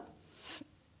bahsediyor burada.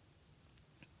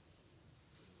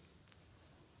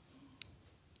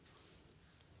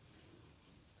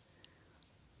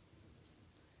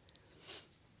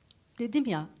 Dedim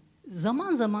ya,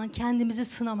 zaman zaman kendimizi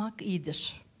sınamak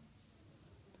iyidir.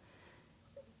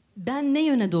 Ben ne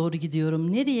yöne doğru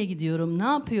gidiyorum, nereye gidiyorum, ne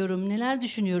yapıyorum, neler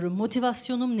düşünüyorum,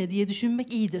 motivasyonum ne diye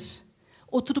düşünmek iyidir.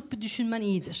 Oturup bir düşünmen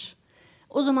iyidir.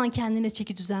 O zaman kendine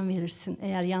çeki düzen verirsin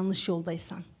eğer yanlış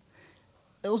yoldaysan.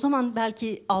 O zaman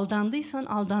belki aldandıysan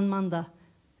aldanman da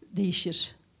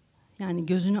değişir. Yani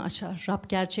gözünü açar, Rab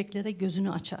gerçeklere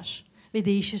gözünü açar ve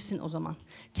değişirsin o zaman.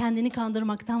 Kendini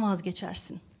kandırmaktan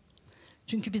vazgeçersin.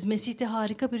 Çünkü biz Mesih'te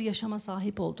harika bir yaşama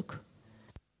sahip olduk.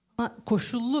 Ama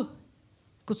koşullu,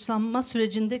 kutsanma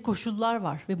sürecinde koşullar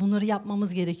var ve bunları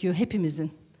yapmamız gerekiyor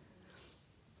hepimizin.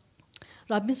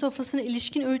 Rabbin sofrasına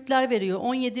ilişkin öğütler veriyor.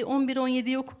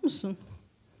 11-17'yi okur musun?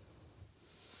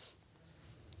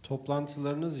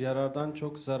 Toplantılarınız yarardan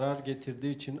çok zarar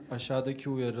getirdiği için aşağıdaki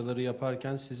uyarıları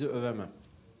yaparken sizi övemem.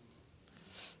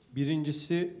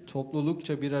 Birincisi,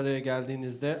 toplulukça bir araya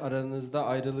geldiğinizde aranızda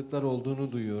ayrılıklar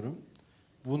olduğunu duyuyorum.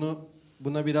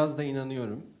 Buna biraz da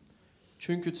inanıyorum.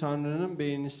 Çünkü Tanrı'nın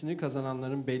beğenisini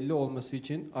kazananların belli olması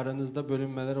için aranızda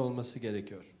bölünmeler olması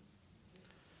gerekiyor.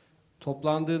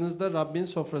 Toplandığınızda Rabbin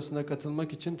sofrasına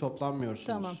katılmak için toplanmıyorsunuz.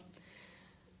 Tamam.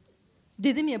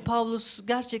 Dedim ya, Pavlus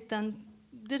gerçekten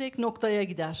direkt noktaya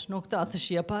gider, nokta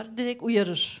atışı yapar, direkt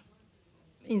uyarır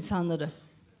insanları.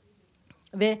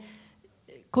 Ve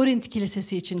Korint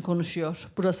Kilisesi için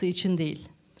konuşuyor, burası için değil.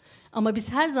 Ama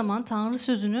biz her zaman Tanrı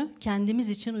sözünü kendimiz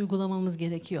için uygulamamız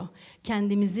gerekiyor.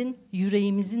 Kendimizin,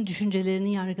 yüreğimizin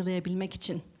düşüncelerini yargılayabilmek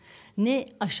için. Ne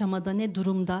aşamada, ne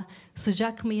durumda,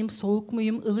 sıcak mıyım, soğuk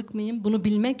muyum, ılık mıyım, bunu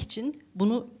bilmek için,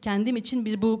 bunu kendim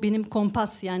için bu benim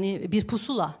kompas, yani bir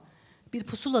pusula. Bir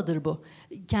pusuladır bu.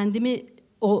 Kendimi,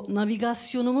 o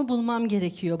navigasyonumu bulmam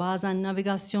gerekiyor. Bazen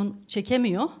navigasyon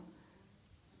çekemiyor.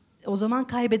 O zaman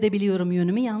kaybedebiliyorum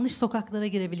yönümü, yanlış sokaklara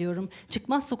girebiliyorum,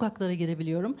 çıkmaz sokaklara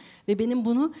girebiliyorum. Ve benim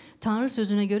bunu Tanrı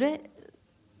sözüne göre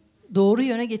doğru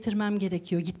yöne getirmem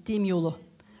gerekiyor, gittiğim yolu.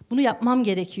 Bunu yapmam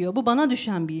gerekiyor, bu bana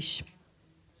düşen bir iş.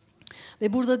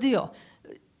 Ve burada diyor,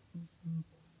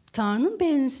 Tanrı'nın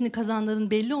beğenisini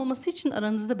kazananların belli olması için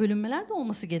aranızda bölünmeler de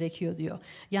olması gerekiyor diyor.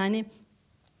 Yani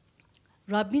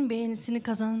Rabbin beğenisini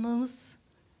kazanmamız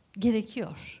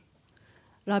gerekiyor.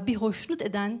 Rabbi hoşnut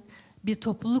eden bir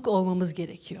topluluk olmamız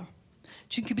gerekiyor.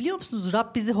 Çünkü biliyor musunuz,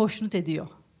 Rab bizi hoşnut ediyor.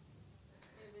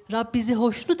 Rab bizi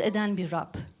hoşnut eden bir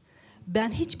Rab. Ben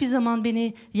hiçbir zaman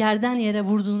beni yerden yere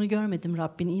vurduğunu görmedim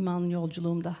Rabbin iman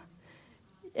yolculuğumda.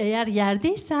 Eğer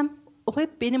yerdeysem o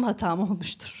hep benim hatam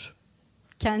olmuştur.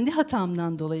 Kendi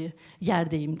hatamdan dolayı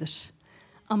yerdeyimdir.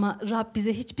 Ama Rab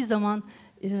bize hiçbir zaman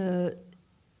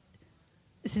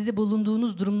sizi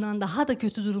bulunduğunuz durumdan daha da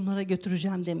kötü durumlara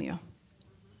götüreceğim demiyor.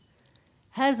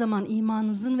 Her zaman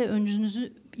imanınızın ve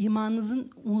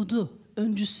imanınızın umudu,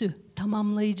 öncüsü,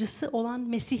 tamamlayıcısı olan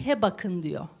Mesih'e bakın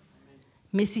diyor.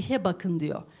 Mesih'e bakın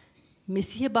diyor.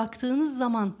 Mesih'e baktığınız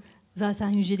zaman zaten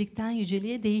yücelikten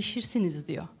yüceliğe değişirsiniz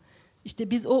diyor.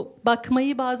 İşte biz o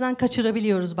bakmayı bazen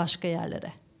kaçırabiliyoruz başka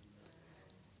yerlere.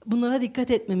 Bunlara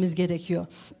dikkat etmemiz gerekiyor.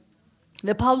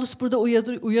 Ve Pavlus burada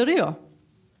uyarıyor.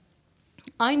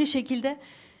 Aynı şekilde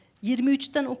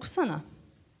 23'ten okusana.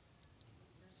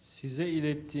 Size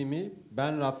ilettiğimi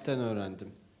ben Rab'den öğrendim.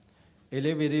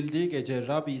 Ele verildiği gece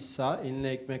Rab İsa eline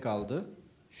ekmek aldı.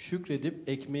 Şükredip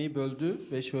ekmeği böldü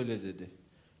ve şöyle dedi.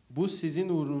 Bu sizin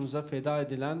uğrunuza feda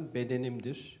edilen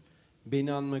bedenimdir.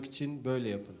 Beni anmak için böyle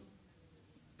yapın.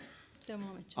 Devam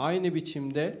edeceğim. Aynı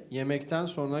biçimde yemekten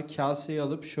sonra kaseyi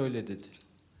alıp şöyle dedi.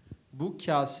 Bu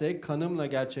kase kanımla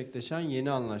gerçekleşen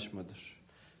yeni anlaşmadır.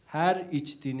 Her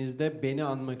içtiğinizde beni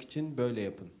anmak için böyle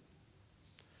yapın.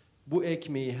 Bu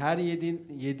ekmeği her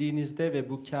yediğinizde ve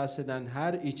bu kaseden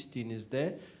her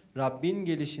içtiğinizde Rabbin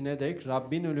gelişine dek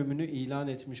Rabbin ölümünü ilan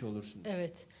etmiş olursunuz.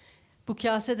 Evet. Bu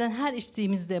kaseden her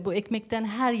içtiğimizde, bu ekmekten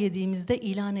her yediğimizde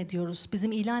ilan ediyoruz.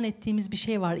 Bizim ilan ettiğimiz bir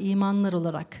şey var imanlar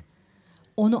olarak.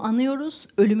 Onu anıyoruz,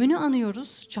 ölümünü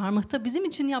anıyoruz. Çarmıhta bizim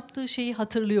için yaptığı şeyi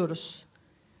hatırlıyoruz.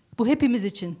 Bu hepimiz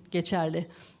için geçerli.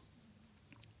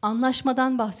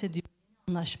 Anlaşmadan bahsediyor.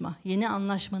 Anlaşma, yeni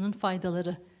anlaşmanın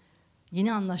faydaları.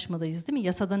 Yeni anlaşmadayız değil mi?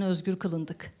 Yasadan özgür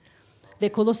kılındık.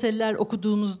 Ve Koloseliler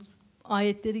okuduğumuz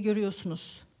ayetleri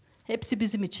görüyorsunuz. Hepsi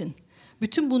bizim için.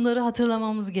 Bütün bunları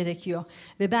hatırlamamız gerekiyor.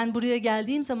 Ve ben buraya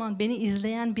geldiğim zaman beni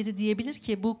izleyen biri diyebilir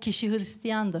ki bu kişi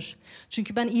Hristiyandır.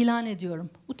 Çünkü ben ilan ediyorum.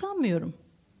 Utanmıyorum.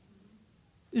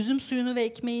 Üzüm suyunu ve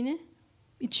ekmeğini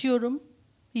içiyorum,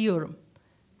 yiyorum.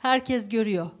 Herkes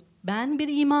görüyor. Ben bir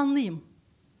imanlıyım.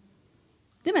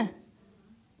 Değil mi?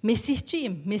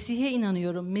 Mesihçiyim, Mesih'e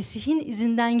inanıyorum, Mesih'in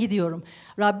izinden gidiyorum.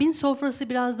 Rabbin sofrası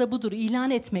biraz da budur,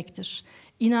 ilan etmektir.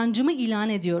 İnancımı ilan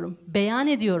ediyorum, beyan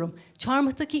ediyorum.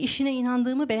 Çarmıhtaki işine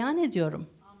inandığımı beyan ediyorum.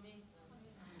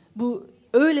 Bu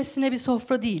öylesine bir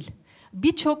sofra değil.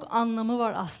 Birçok anlamı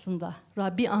var aslında.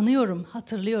 Rabbi anıyorum,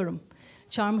 hatırlıyorum.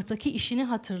 Çarmıhtaki işini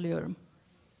hatırlıyorum.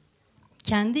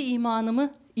 Kendi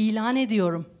imanımı ilan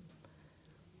ediyorum.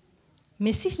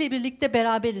 Mesih'le birlikte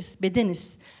beraberiz,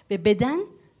 bedeniz. Ve beden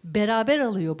beraber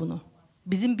alıyor bunu.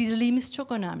 Bizim birliğimiz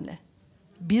çok önemli.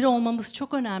 Bir olmamız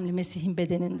çok önemli Mesih'in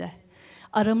bedeninde.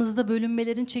 Aramızda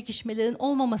bölünmelerin, çekişmelerin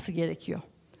olmaması gerekiyor.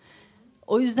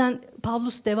 O yüzden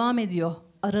Pavlus devam ediyor.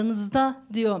 Aranızda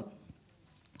diyor,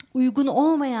 uygun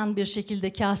olmayan bir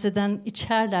şekilde kaseden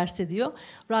içerlerse diyor,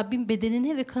 Rabbin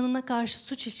bedenine ve kanına karşı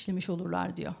suç işlemiş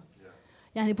olurlar diyor.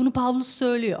 Yani bunu Pavlus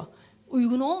söylüyor.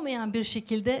 Uygun olmayan bir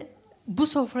şekilde bu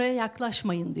sofraya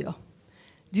yaklaşmayın diyor.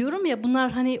 Diyorum ya,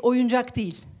 bunlar hani oyuncak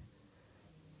değil.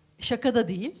 Şaka da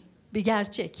değil, bir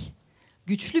gerçek.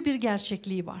 Güçlü bir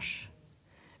gerçekliği var.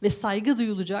 Ve saygı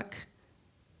duyulacak,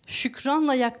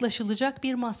 şükranla yaklaşılacak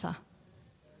bir masa.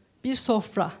 Bir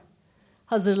sofra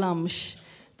hazırlanmış.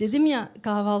 Dedim ya,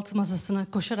 kahvaltı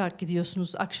masasına koşarak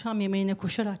gidiyorsunuz, akşam yemeğine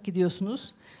koşarak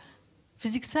gidiyorsunuz.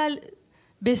 Fiziksel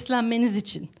beslenmeniz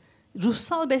için,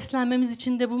 ruhsal beslenmemiz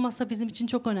için de bu masa bizim için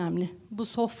çok önemli. Bu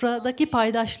sofradaki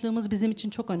paydaşlığımız bizim için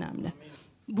çok önemli.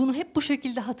 Bunu hep bu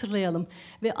şekilde hatırlayalım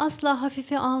ve asla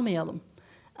hafife almayalım.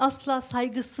 Asla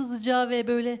saygısızca ve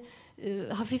böyle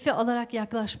hafife alarak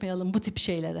yaklaşmayalım bu tip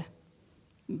şeylere.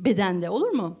 Bedende, olur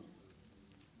mu?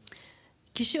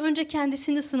 Kişi önce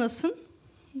kendisini sınasın,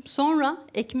 sonra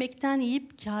ekmekten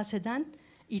yiyip kaseden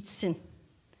içsin.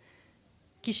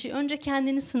 Kişi önce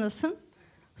kendini sınasın,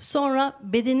 sonra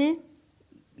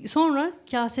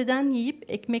kaseden yiyip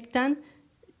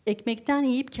ekmekten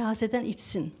yiyip kaseden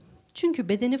içsin. Çünkü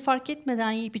bedeni fark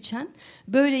etmeden yiyip içen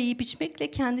böyle yiyip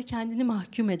içmekle kendi kendini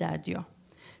mahkum eder diyor.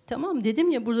 Tamam,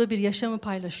 dedim ya, burada bir yaşamı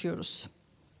paylaşıyoruz.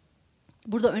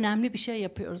 Burada önemli bir şey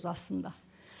yapıyoruz aslında.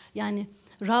 Yani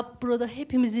Rab burada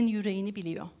hepimizin yüreğini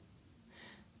biliyor.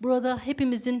 Burada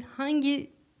hepimizin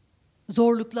hangi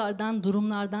zorluklardan,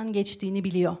 durumlardan geçtiğini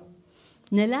biliyor.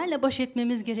 Nelerle baş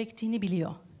etmemiz gerektiğini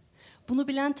biliyor. Bunu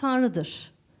bilen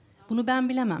Tanrı'dır. Bunu ben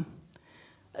bilemem.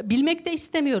 Bilmek de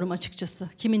istemiyorum açıkçası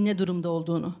kimin ne durumda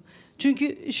olduğunu.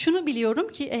 Çünkü şunu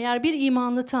biliyorum ki, eğer bir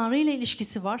imanlı Tanrı ile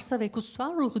ilişkisi varsa ve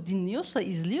kutsal ruhu dinliyorsa,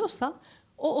 izliyorsa,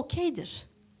 o okeydir.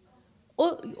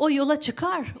 O yola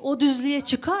çıkar, o düzlüğe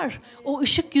çıkar, o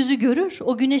ışık yüzü görür,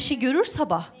 o güneşi görür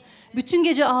sabah. Bütün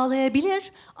gece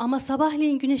ağlayabilir ama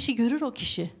sabahleyin güneşi görür o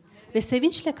kişi ve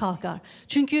sevinçle kalkar.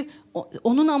 Çünkü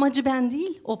onun amacı ben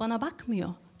değil, o bana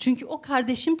bakmıyor. Çünkü o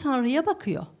kardeşim Tanrı'ya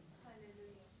bakıyor.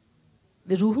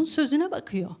 Ve ruhun sözüne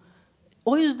bakıyor.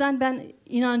 O yüzden ben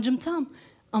inancım tam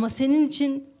ama senin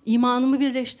için imanımı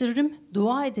birleştiririm,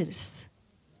 dua ederiz.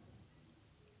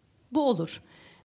 Bu olur.